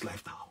sponsor this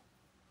lifestyle.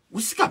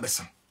 We see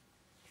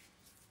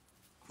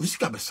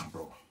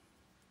bro.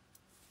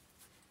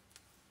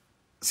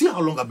 See how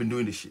long I've been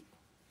doing this shit.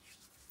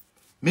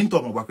 Me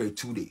talk my work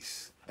 2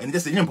 days. And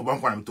just say, me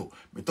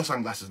touch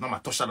sunglasses, now my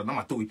touch shadow, now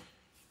my toe.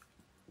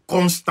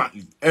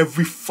 Constantly,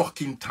 every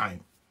fucking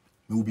time,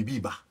 me will be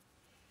biba.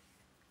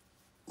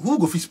 Who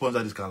go fit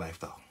sponsor this kind of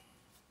lifestyle?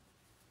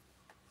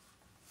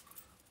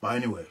 But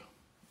anyway,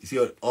 you see,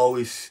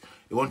 always,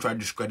 they won't try to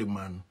discredit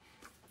man.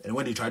 And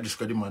when they try to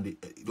discredit man,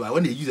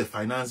 when they use a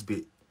finance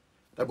bit,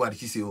 that's why they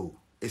say, oh,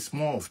 it's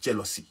more of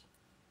jealousy.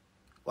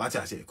 What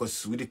I say,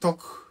 because we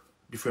talk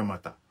different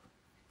matter.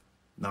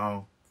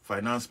 Now,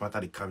 finance matter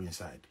they come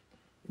inside.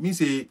 It means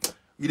say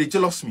they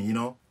jealous me, you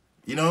know.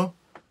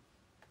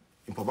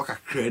 In Pabaka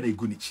create a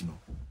good niche, you know.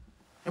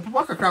 In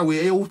Pabaka cry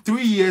we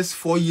 3 years,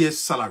 4 years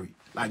salary,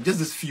 like just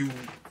this few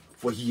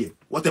for here,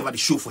 whatever they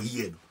show for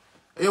here.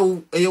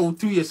 3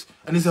 years,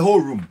 and it's a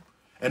whole room,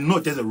 and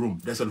not just a room.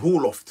 There's a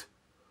whole loft.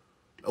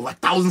 Over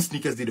 1,000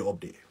 sneakers did it up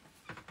there.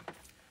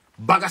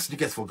 Bag of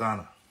sneakers for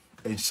Ghana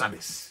and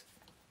Shades.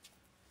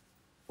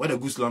 When the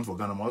goose land for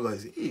Ghana, my guy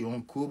say, hey,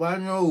 uncle, but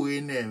no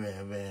way,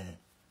 man.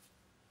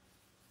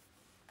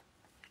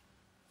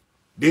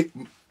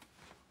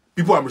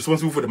 People are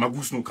responsible for the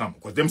magoose no come,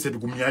 because them said to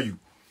go near you.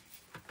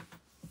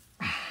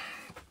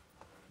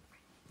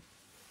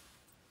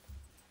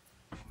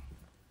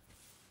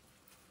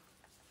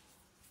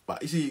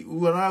 But you see,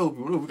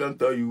 we can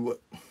tell you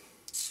what.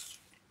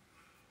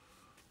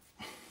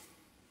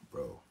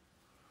 Bro.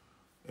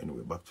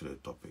 Anyway, back to the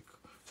topic.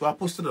 So I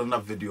posted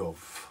another video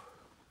of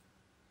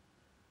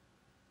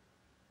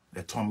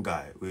the Tom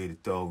guy where they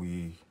tell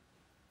we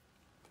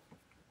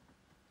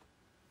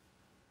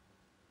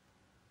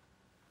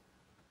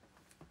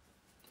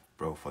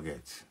bro,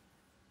 forget.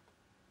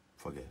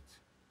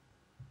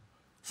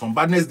 Some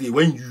badness day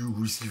when you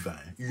receive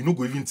you no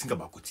go even think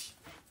about Koti.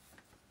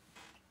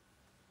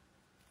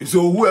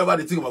 So whoever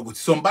they think about Koti,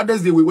 some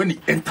badness day when he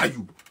enter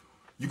you,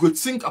 you go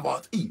think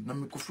about na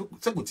me go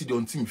say Koti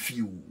don't think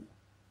feel.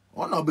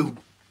 Oh no,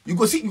 you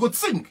go think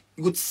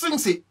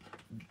say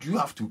do you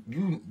have to,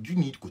 do you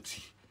need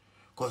Koti?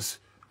 Because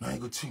now you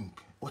go think,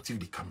 what if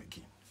they come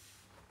again?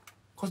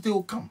 Because they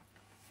will come.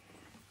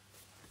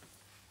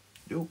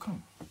 They will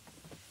come.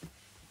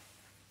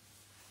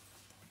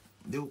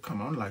 They will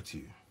come. I don't lie to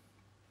you.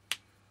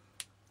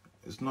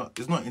 It's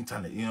not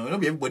internet. You know, it'll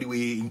be everybody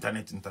with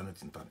internet.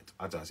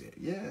 I just say,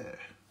 yeah.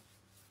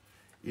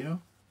 You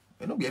know?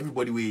 It'll be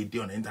everybody with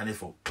on the internet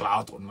for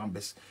cloud or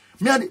numbers.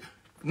 Me and the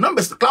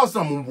numbers, the clouds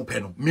not move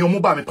pen. Me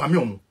mobile me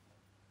pamio.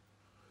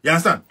 You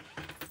understand?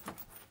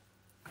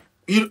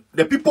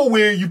 The people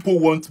where you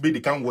want to be,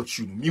 they can't watch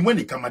you. Me when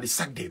they come, they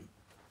sack them.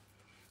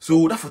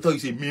 So that's what I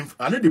say. Me,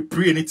 I know they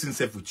pray anything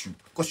safe with you,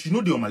 because you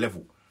know they on my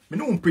level. Me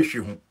no one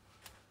pressure you.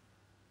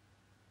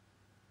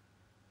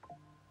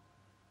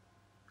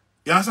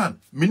 You understand?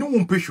 Me no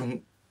one pressure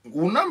you.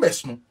 O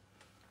numbers no.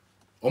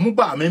 Omo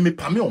ba me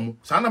pame omo.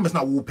 Sa numbers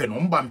na wo pen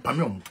omo ba me pame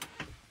omo.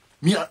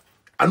 Me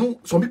I know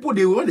some people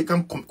they when they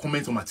come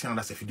comment on my channel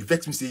that if they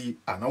vex me say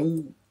I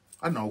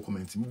now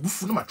comment. Me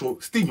bufu no matter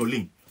stay in your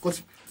lane,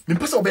 because me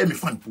person obey me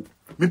fan po.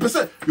 Me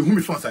person you who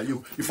me fans are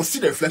you. If you see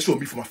the reflection of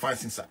me from my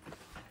fans inside.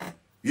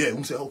 Yeah,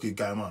 we say okay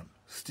guy man,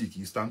 stick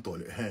you stand tall.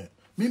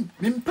 Me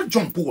pe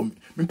jump po me.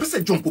 Me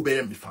person jump po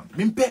be me fan.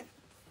 Me pe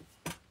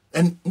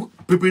and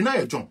people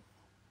na jump.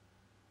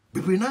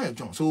 People na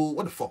jump. So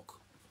what the fuck?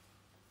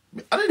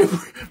 I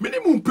don't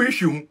minimum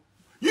pressure.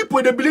 You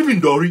put they believe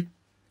in Dory.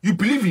 You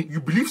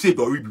believe say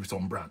Dory be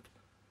some brand.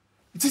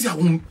 It is I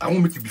won't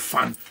make you be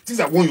fan. It is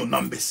I want your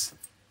numbers.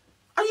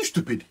 Are you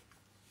stupid?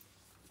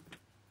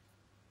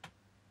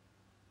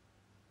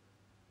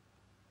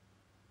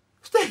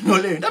 Stay in your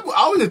lane. I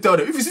always tell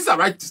them if you see a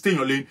right to stay in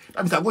your lane,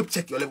 that means I go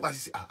check your level. I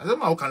say, I don't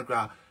know how can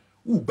cry.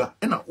 Uba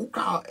and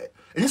and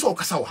it's all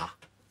kasawa.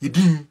 You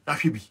didn't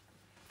actually be.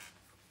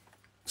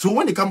 So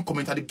when they come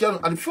comment at the girl,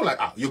 I feel like,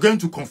 you're getting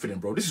too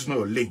confident, bro. This is not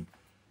your lane.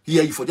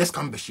 Here, you for just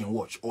come back and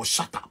watch or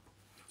shut up.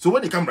 So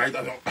when they come right,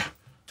 I don't,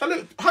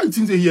 Charlie, how you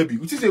think they hear me?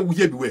 You think they will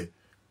hear me where?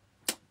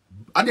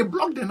 Are they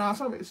blocked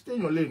then? Stay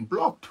in your lane,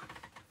 blocked.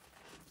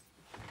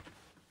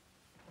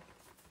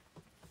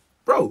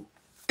 Bro,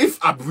 if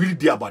I'm really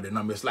there about the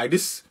numbers, like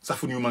this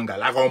Safu Newman guy,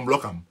 like I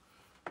unblock him.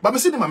 But I'm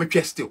seeing him, I'm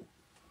a still.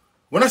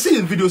 When I see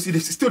his videos, they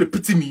still they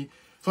pity me.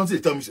 Sometimes they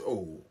tell me,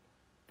 oh,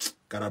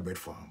 got a bed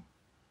for him.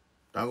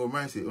 Then I go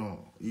and say, oh,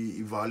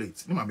 he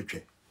violates.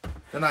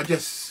 Then I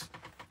just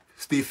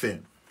stay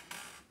firm.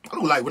 I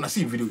don't lie. When I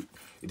see a video,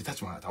 it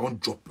detach my heart. I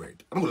want drop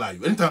bread. I don't lie.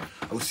 Anytime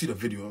I will see the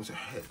video, I will say,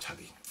 hey,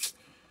 Charlie,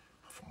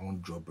 I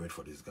want drop bread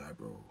for this guy,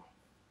 bro.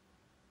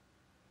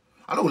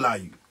 I don't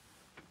lie.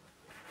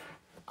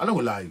 I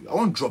don't lie. I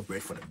want drop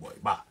bread for the boy.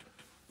 But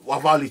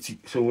what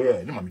violate? So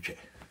yeah, let me check.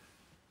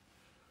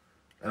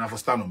 And I have to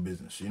stand on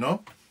business, you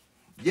know?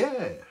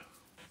 Yeah.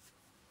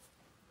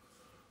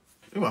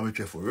 Let me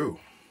check for real.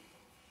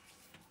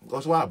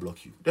 Because why I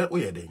block you? That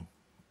way you're doing.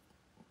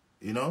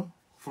 You know?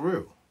 For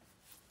real.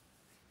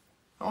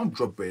 I don't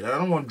drop bread. I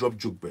don't want drop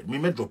joke bread. Me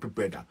may drop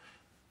bread.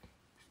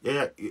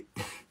 Yeah.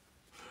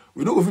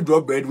 We don't go if you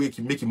drop bread, we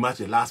can make it match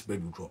the last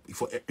bread we drop.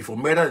 If we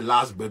murder the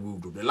last bread we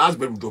drop. The last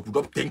bread we drop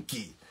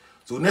 10K.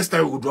 So next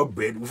time we will drop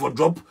bread, we will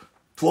drop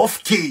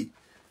 12K.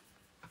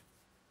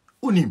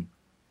 Unim.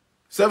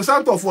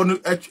 7% of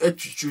one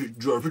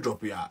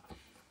drop here.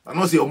 I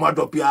don't say Oma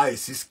drop here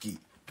is 6K.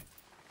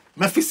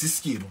 Me fi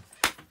 6K no.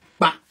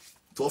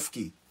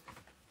 12K.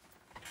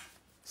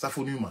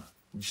 Safonuma.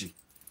 G.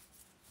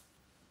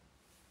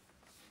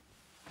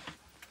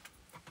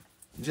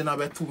 Jena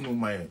be tu no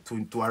my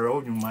to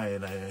around you my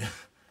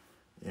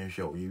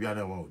show. You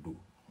are want to do.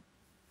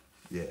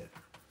 Yeah.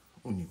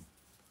 Unim.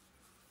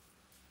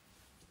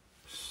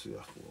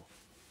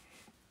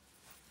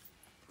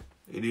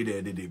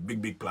 They did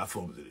big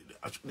platforms.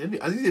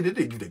 Actually, as they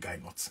give the guy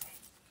nothing.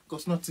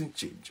 Because nothing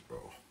changed,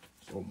 bro.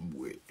 Some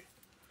way.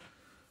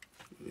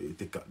 They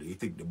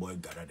take the boy,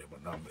 gather them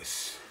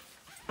numbers.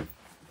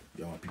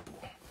 Young people.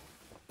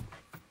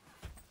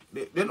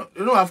 They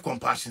don't have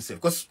compassion,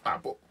 because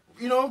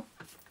you know,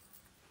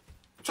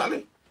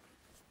 Charlie.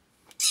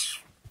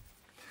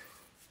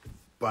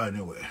 But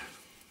anyway,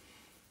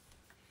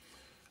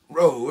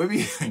 bro,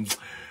 maybe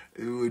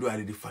we do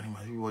the funny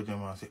man. We watch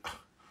them and say,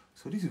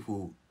 so this is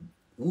for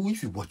who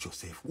if you watch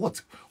yourself.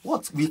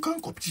 What? We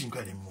can't competition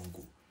cry them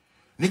go.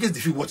 Niggas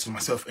if you watch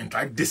myself and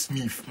try this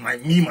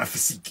my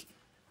physique.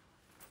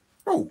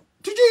 Bro,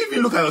 did you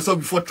even look at yourself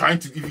before trying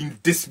to even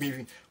diss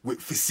me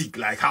with physique,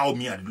 like how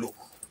me and look?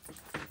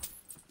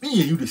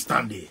 Me and you they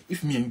stand there.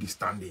 If me and you they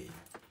stand there,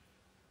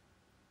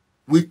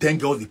 with 10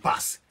 girls they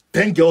pass.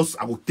 10 girls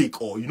I will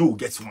take, or we'll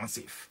get one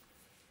safe.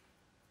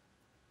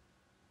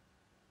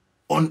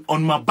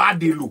 On my bad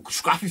day look,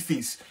 scruffy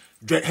face,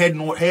 hair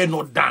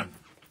not done.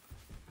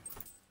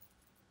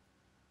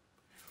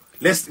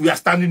 We are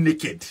standing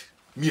naked.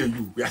 Me and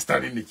you, we are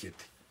standing naked.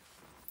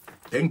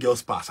 10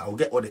 girls pass. I will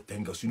get all the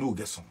 10 girls. We'll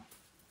get some.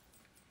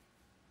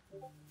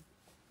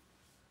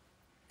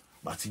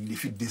 But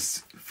if you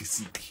this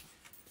physique,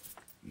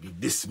 you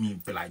diss me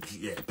like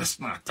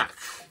personal attack.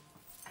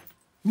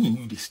 Me and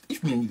you this.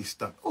 If me and you this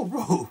stand, oh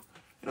bro,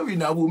 you know we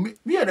now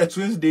me and the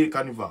twins day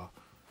carnival.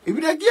 If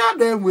they get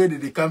them where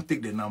they can't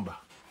take the number.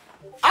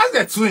 Ask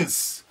the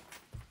twins.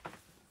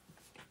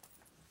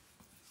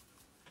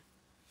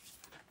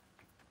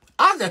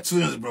 Ask the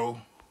twins, bro.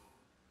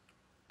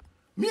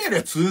 Me and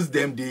the twins,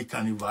 them, they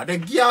carnival. The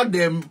girl,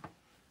 them,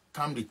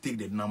 come, they take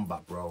the number,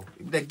 bro.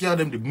 If the girl,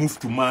 them, they move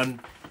to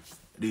man,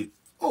 they,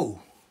 oh.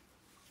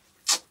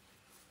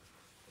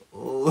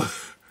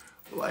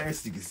 Why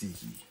else you see?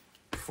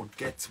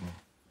 Forget me.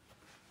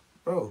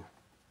 Bro.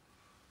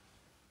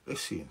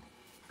 Listen.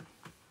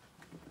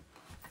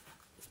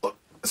 Oh,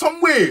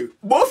 some way,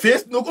 both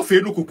face, no go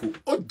face, no cuckoo.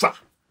 Oh, ja.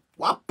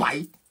 What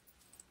pie?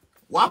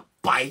 What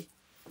pie?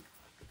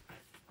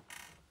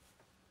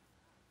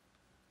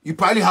 You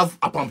probably have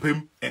a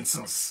pumpim and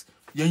sons.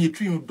 You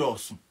treat you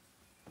doors.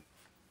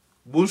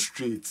 Bone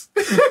straight.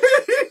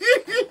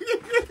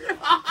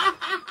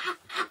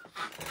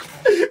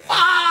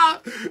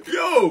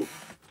 Yo,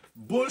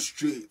 bone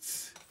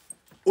straight.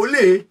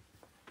 Ole.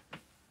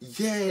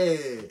 Yeah,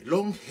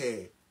 long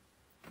hair.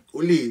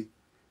 Ole.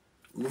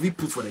 We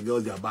put for the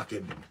girls their back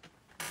end.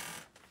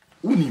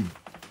 Unim.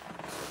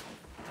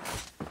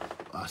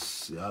 I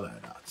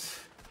like that.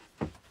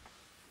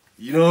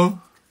 You know?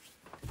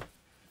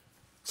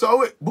 So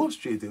wait, bone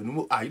straight.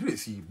 You don't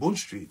see bone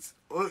straight.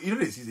 Oh, you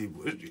don't see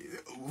bone straight.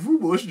 Who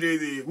bone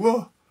straight?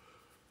 Whoa.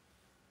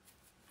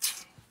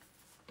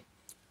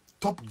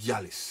 Top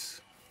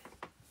Gyalis.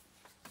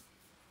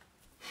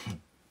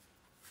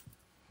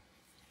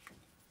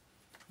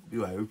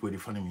 You are everybody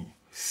funny me.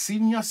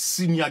 Senior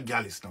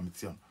Gyalis.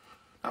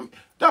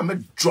 That may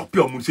drop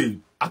your mood. Say,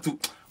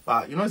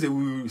 but you know, say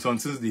we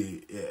sometimes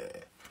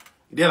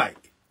they're like.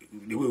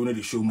 The way we know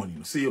they show money,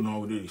 say you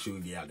know they show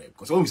the girl them.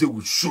 Because when we say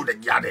we show the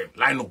girl them,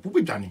 line up, who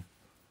be Johnny?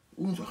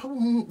 Who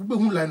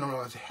line up?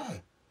 I say,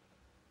 hey,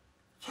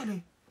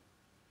 Charlie,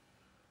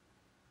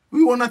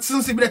 we want that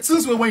since but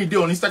since when you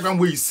do on Instagram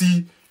where you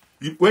see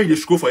when you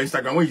scroll for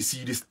Instagram where you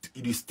see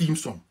this theme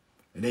song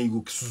and then you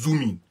go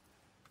zoom in.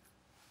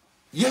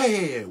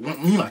 Yeah.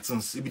 Me my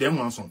since it be them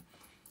one song.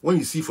 When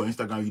you see for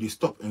Instagram, you just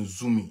stop and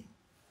zoom in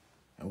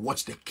and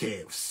watch the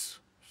curves.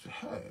 Say,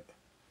 hey,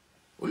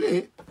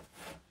 ole.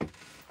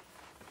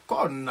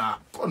 Corner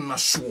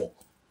sure.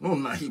 No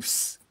na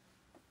hips.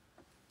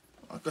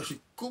 Akashi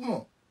come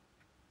on.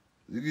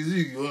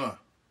 Ziggy, you know.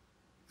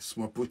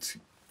 Small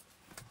protein.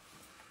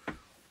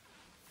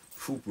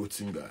 Full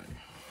protein guy.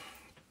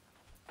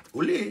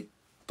 Ole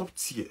top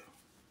tier.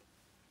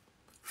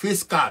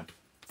 Face card.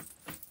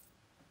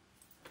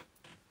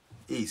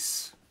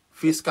 Ace.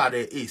 Face card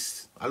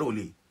ace. Hello,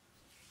 Ole.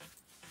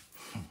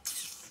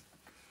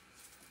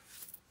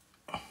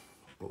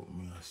 Oh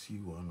me, I see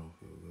one of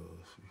your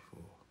girls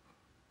before.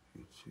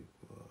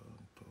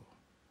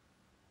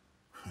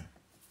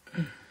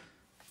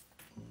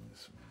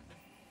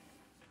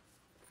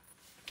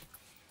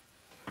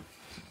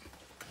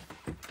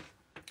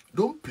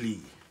 Don't play.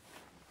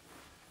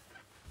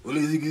 With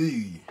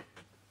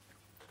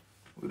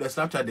the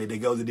Snapchat, the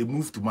girls they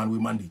move to man,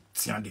 women they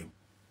tian them.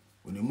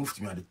 When they move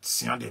to me, they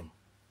tian them.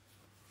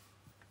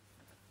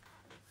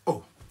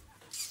 Oh,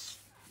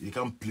 you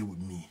can't play with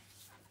me.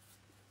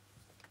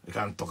 They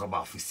can't talk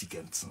about physique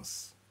and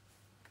sense.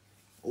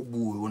 Oh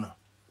boy,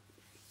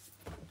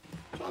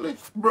 Charlie,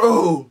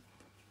 bro.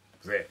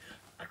 Say,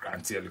 I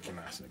can't tell looking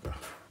ass nigga.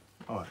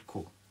 Alright,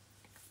 cool.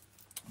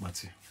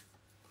 Matty,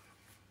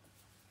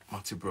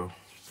 bro.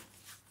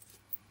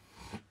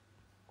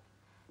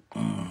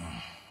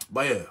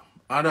 But yeah,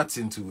 other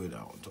thing to it I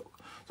want to talk.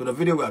 So the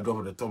video where I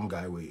dropped the Tom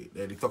guy where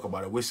they talk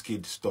about a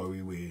whiskey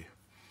story where you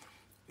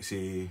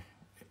say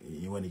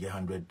you want to get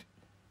 100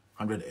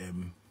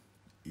 M,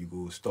 you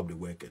go stop the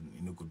work and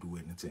you know go do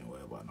anything,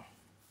 whatever. No.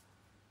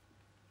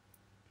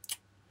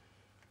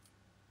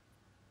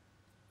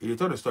 He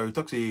told the story, he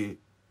talks a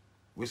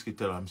whiskey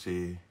tell him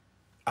say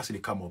as they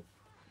come up,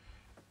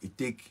 it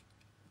take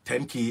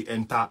 10K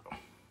enter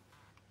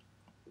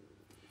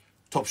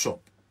Top Shop.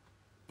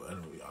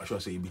 I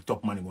should say it be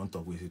Top Money one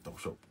top we say Top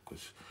Shop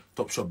because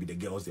Top Shop be the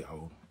girls they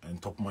own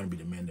and Top Man be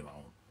the men they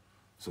own.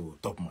 So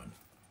Top Man,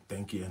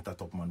 10K enter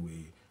Top Man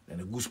way, then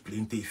the goose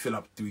plenty fill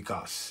up 3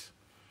 cars.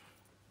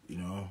 You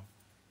know?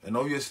 And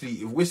obviously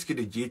if whiskey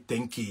the J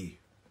 10K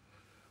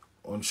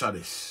on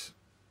Shadows,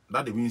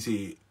 that they mean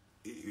say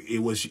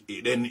it was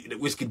then the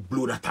whiskey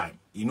blow that time.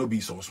 You know, be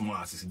some small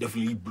asses. It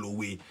definitely blow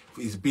away.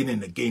 It's been in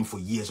the game for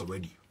years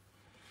already.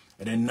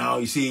 And then now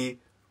you see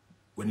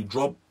when he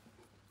drop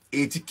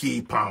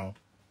 80K pound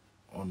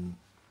on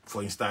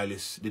for his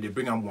stylist, did they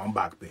bring him one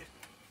back pay?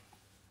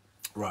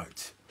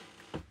 Right.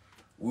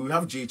 We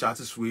have GH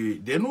artists where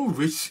they're not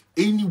rich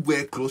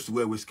anywhere close to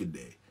where whiskey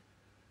there.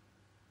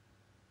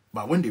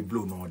 But when they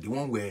blow now, they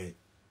won't wear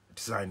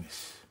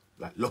designers,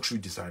 like luxury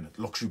designers,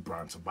 luxury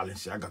brands,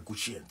 Balenciaga,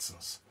 Gucci and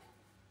sons.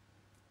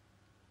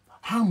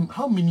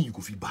 How many you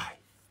go fi buy?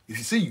 If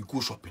you say you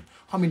go shopping,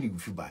 how many you go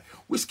fi buy?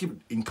 Whiskey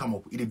income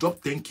up, they drop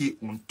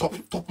 10K on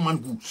top man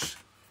goods.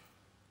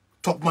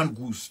 Top man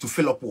goods to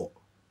fill up what?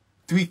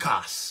 3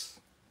 cars.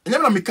 And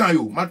then I'm a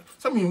yo, man.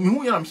 Some me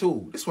who I'm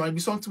so this one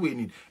be something we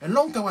need. And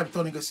long time I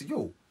tell niggas say,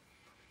 yo,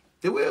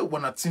 The way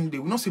when I think they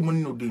will not say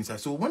money no day inside.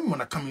 So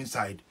when I come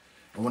inside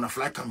and when I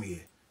fly come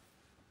here,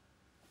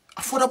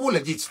 affordable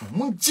legit,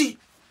 munji.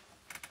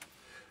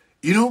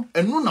 You know,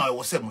 and no now I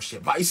was saying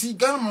Moshe, but you see,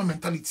 Ghana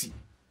mentality.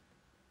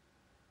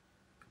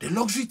 The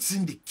luxury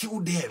thing they kill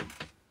them.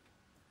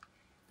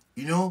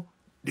 You know,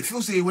 they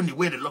feel say when they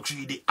wear the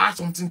luxury, they add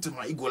something to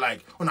my ego,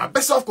 like on our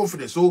best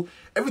self-confidence. So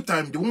every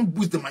time they won't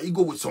boost my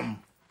ego with some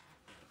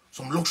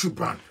luxury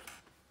brand.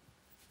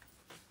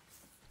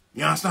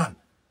 You understand?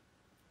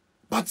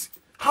 But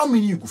how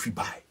many you go fi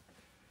buy?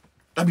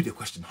 That be the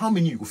question. How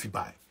many you go fi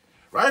buy?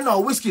 Right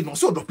now, whiskey no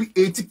so drop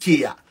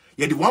 80K.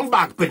 Yeah, the one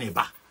bag penny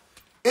ba.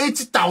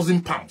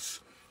 80,000 pounds.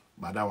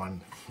 But that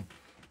one,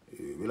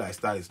 well, I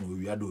start is no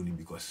we are doing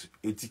because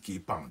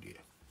 80K pound here.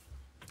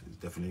 It's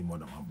definitely more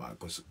than one bag.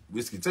 Because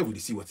whiskey, tell we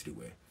see what they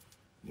wear.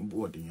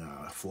 Nobody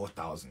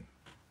 4,000.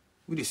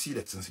 We they see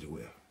that since they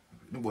wear.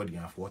 Nobody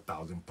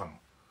 4,000 pounds.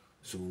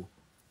 So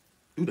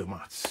do the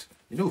maths.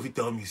 You know, if you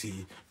tell me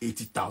say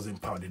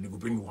 80,000 pounds, then you go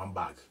bring me one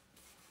bag.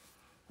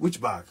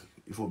 Which bag?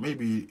 If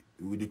maybe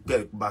we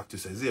get back to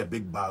say, is it a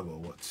big bag or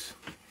what?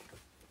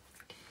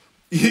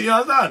 You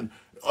understand?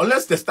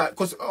 Unless the style,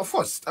 because of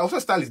course, I also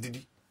stylist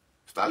Didi.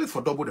 Stylist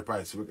for double the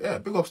price. Yeah,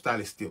 big up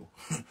stylist still.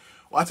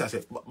 What I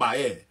said, but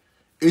yeah,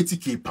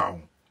 80K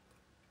pound.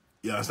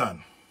 You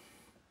understand?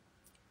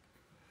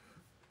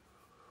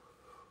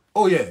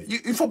 Oh yeah,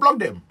 you for block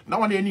them. That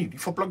one they need. You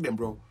for block them,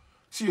 bro.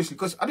 Seriously,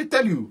 because I did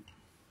tell you,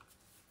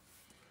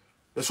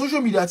 the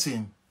social media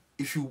thing,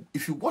 if you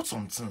watch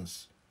some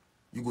things,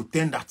 you go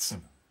turn that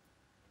thing.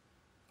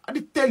 I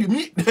did tell you,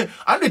 me,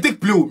 I did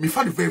take play. Me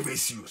find it very, very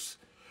serious.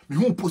 Me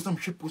won't post them,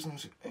 shit post them,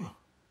 say, hey,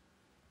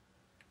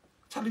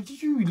 Charlie,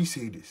 did you really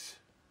say this?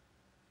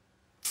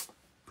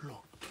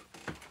 Blocked.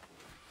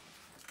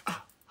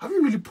 Ah, have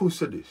you really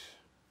posted this?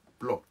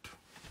 Blocked.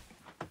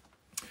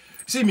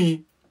 See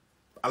me,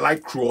 I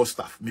like cruel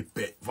stuff, me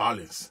pet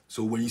violence.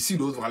 So when you see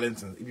those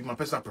violence, it be my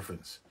personal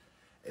preference.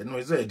 No,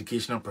 it's not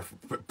educational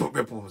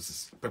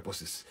purposes.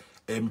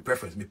 Me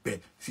preference, me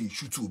pet. See,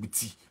 shoot to be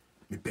tea,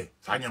 me pet.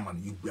 Sanya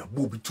man, you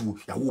will be too,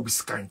 you will be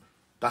sky.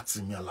 That's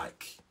me I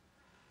like.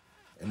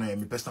 And my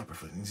personal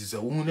preference. This is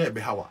a woman there be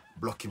how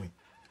blocking me.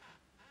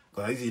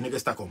 Because you nigga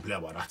start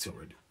complaining about that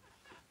already.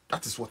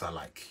 That is what I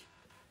like.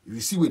 If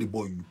you see where the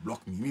boy you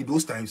block me, me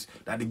those times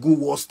that they go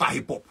watch star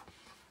hip hop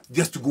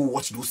just to go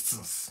watch those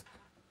things.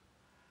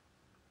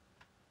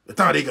 The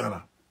time they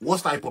gonna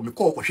watch star hip hop, me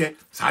call share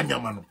Sanya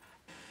man.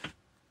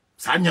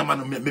 Sanya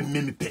man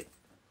me pay.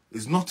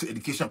 It's not to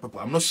education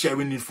purpose. I'm not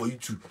sharing it for you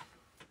to.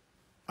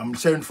 I'm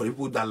sharing for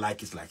people that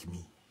like it like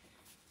me.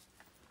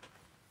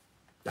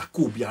 That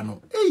cool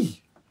piano. Hey,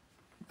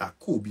 that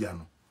cool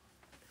piano.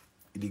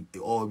 It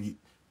all be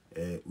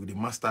with the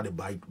master the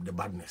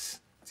badness.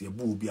 See a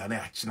boo be an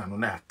china no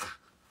na ka.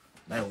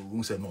 Now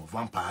we say no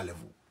vampire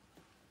level,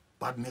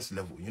 badness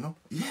level. You know?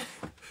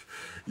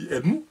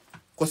 Yeah.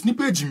 Cause ni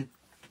page me.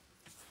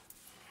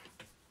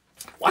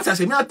 What I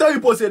say? Me I tell you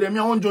people say them. Me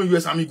I want join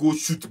US Army go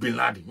shoot Bin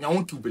Laden. Me I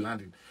want kill Bin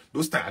Laden.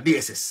 Those time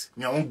DSS.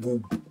 Me I want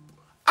go.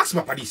 Ask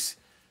Papa this.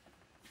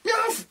 Me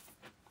I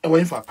have.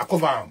 In fact I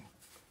cover him.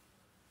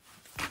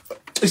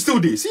 It's still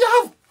there.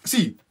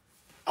 See,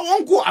 I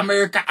won't go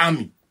American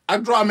Army. I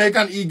draw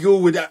American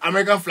Eagle with the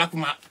American flag.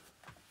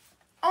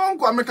 I won't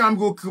go American Army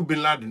go kill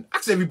Bin Laden.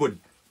 Ask everybody.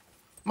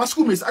 My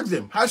schoolmates, ask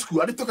them. High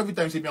school, I did talk every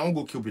time say me I won't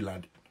go kill Bin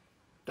Laden.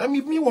 That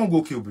means me won't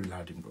go kill Bin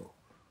Laden, bro.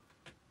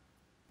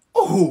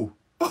 Oh,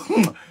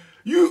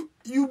 you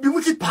be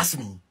wicked past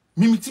me.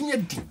 Me meeting your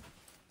thing.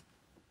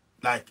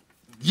 Like,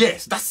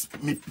 yes, that's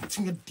me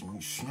meeting your thing.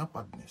 You see your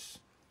badness.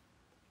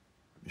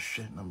 Me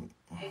share na me.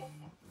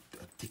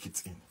 Take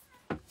it in.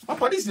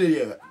 Papa, this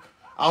day,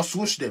 I'll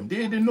switch them.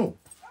 They know.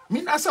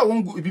 Me, that's how I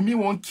won't go. It be me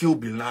won't kill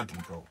Bin Laden,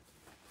 bro.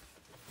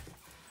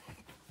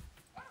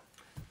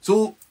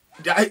 So,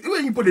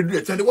 when you put the do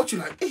it, they watch you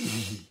like,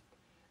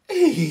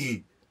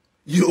 hey,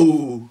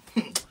 yo.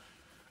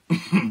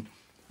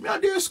 Me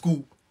at their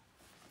school,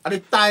 at the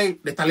time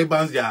the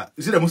Taliban's there.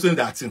 You see the Muslims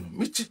that thing.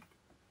 Me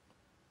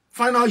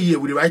final year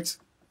with the right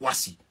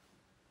wasi.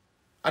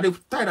 At the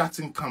time that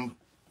thing come,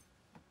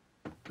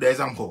 the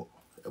example.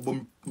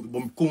 Come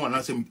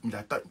and say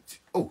that.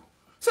 Oh,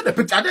 so the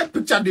picture, that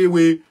picture they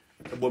way.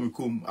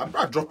 Come,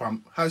 I drop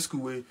him high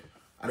school way.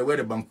 I wear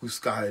the banku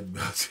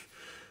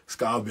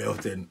scar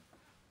belt and.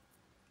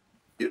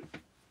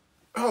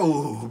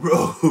 Oh,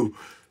 bro,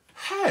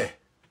 hey.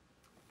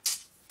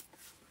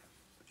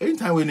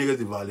 Anytime we niggas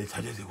violate,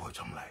 I just watch.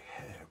 I'm like,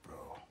 hey,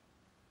 bro.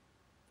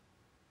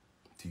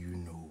 Do you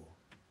know?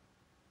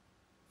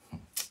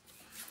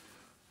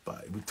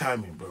 But it be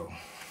timing, bro.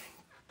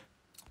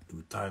 It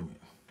be timing.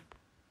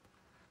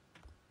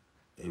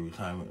 Every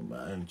time, but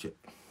I ain't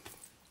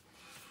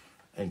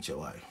check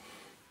why.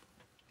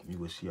 You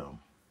will see I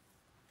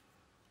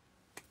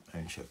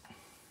ain't check.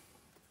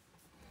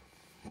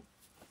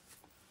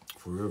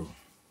 For real.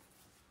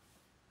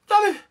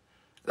 Charlie,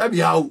 that be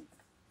how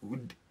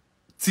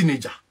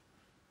teenager.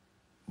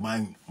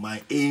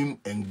 My aim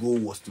and goal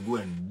was to go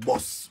and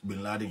boss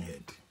Bin Laden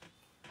head.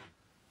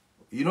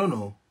 You don't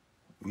know,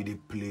 we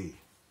did play.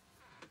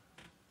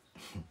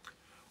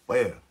 But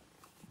yeah,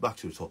 back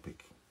to the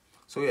topic.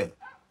 So yeah,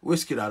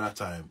 whiskey at that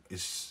time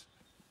is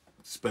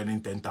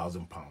spending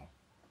 £10,000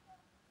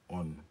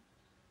 on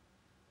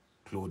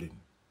clothing,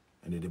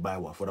 and then they buy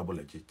what affordable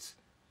legit,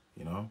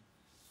 you know,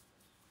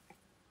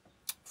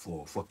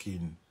 for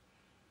fucking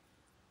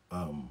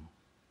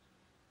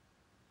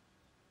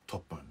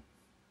top man,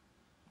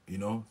 you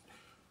know.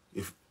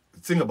 If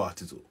think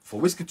about it, for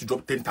whiskey to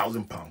drop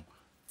 £10,000,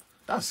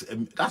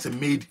 that's a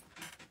made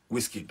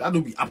whiskey. That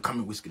don't be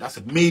upcoming whiskey. That's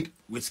a made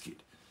whiskey,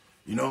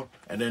 you know.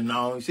 And then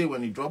now you say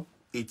when you drop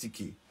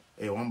 80k,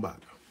 one bag,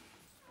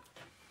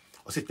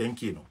 or say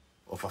 10k, no,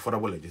 of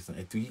affordable legit,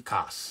 and 3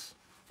 cars.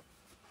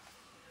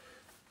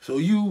 So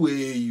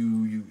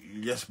you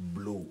just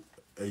blow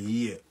a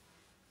year.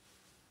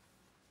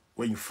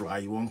 When you fly,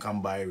 you won't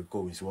come by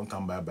Recoins, you won't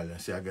come by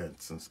Balenciaga and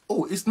things.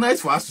 Oh, it's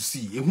nice for us to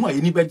see. If more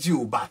anybody,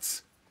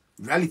 but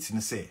reality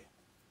is say,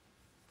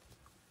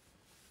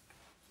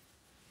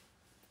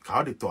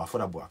 how they talk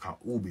affordable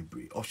account will be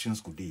brave.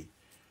 Options could be.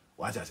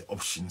 What I say,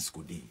 options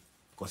could be.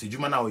 Because if you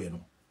now, you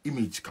know,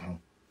 image can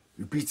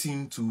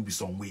repeating to be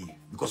some way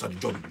because of the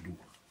job you do.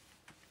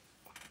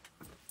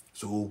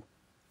 So,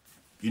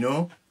 you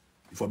know,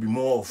 if I be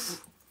more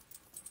of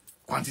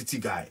quantity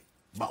guy,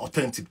 but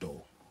authentic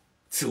though.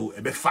 Till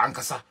a bit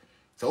fankasa.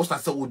 So I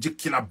start to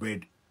killer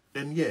bread,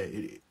 then yeah,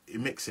 it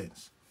makes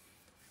sense.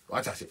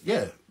 What I say,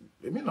 yeah,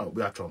 let me know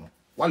we are trying.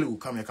 While you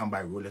come here, can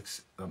buy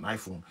Rolex, an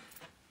iPhone,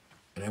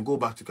 and then go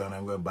back to Ghana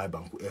and go and buy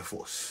Banco Air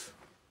Force.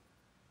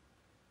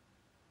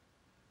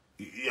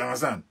 You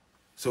understand?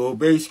 So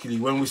basically,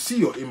 when we see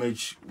your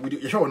image,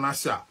 you show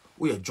Nasia,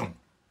 we are John.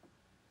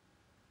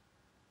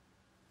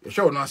 You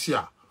show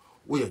Nasia,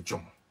 we are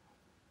John.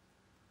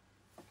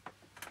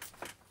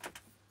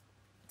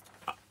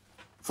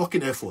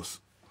 Fucking Air Force.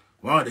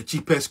 One of the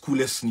cheapest,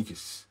 coolest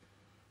sneakers.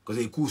 Because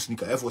they're a cool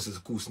sneaker. Air Force is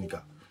a cool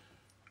sneaker.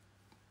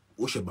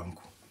 Oshe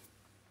Banco.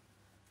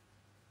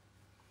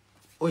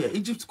 Oh yeah,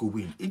 Egypt could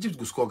win. Egypt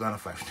could score Ghana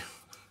 5.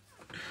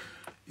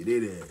 It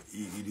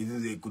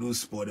didn't say could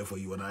spot there for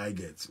you and I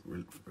get.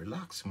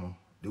 Relax, man.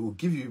 They will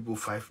give you people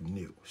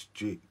 5-0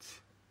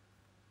 straight.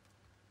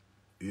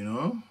 You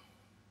know?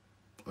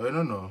 I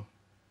don't know.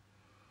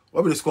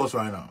 What will the scores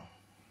right now?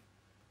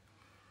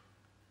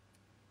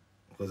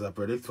 Because I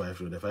predict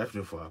 5-0. The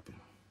 5-0 for happen.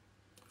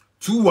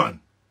 2-1.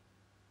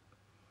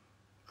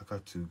 I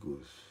got 2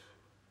 goals.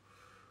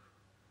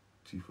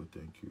 T for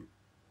thank you.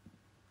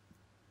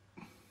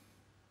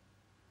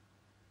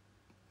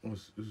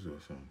 This is your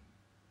son.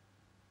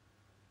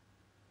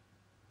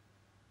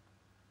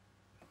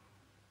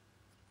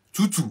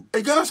 Two.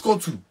 Hey, Ghana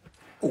scored 2.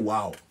 Oh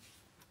wow.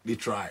 They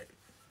tried.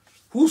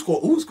 Who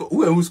scored?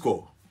 Who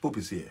scored? Pope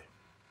is here.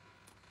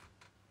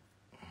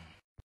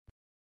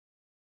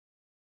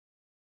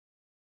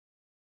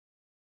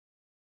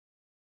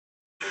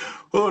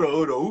 Hold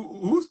on.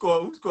 Who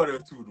scored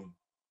them 2 no?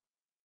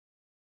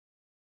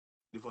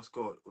 They first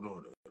scored.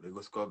 No, they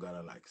go score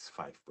Ghana like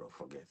 5, bro.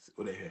 Forget.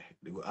 Oh,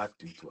 they go add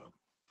 3 to them.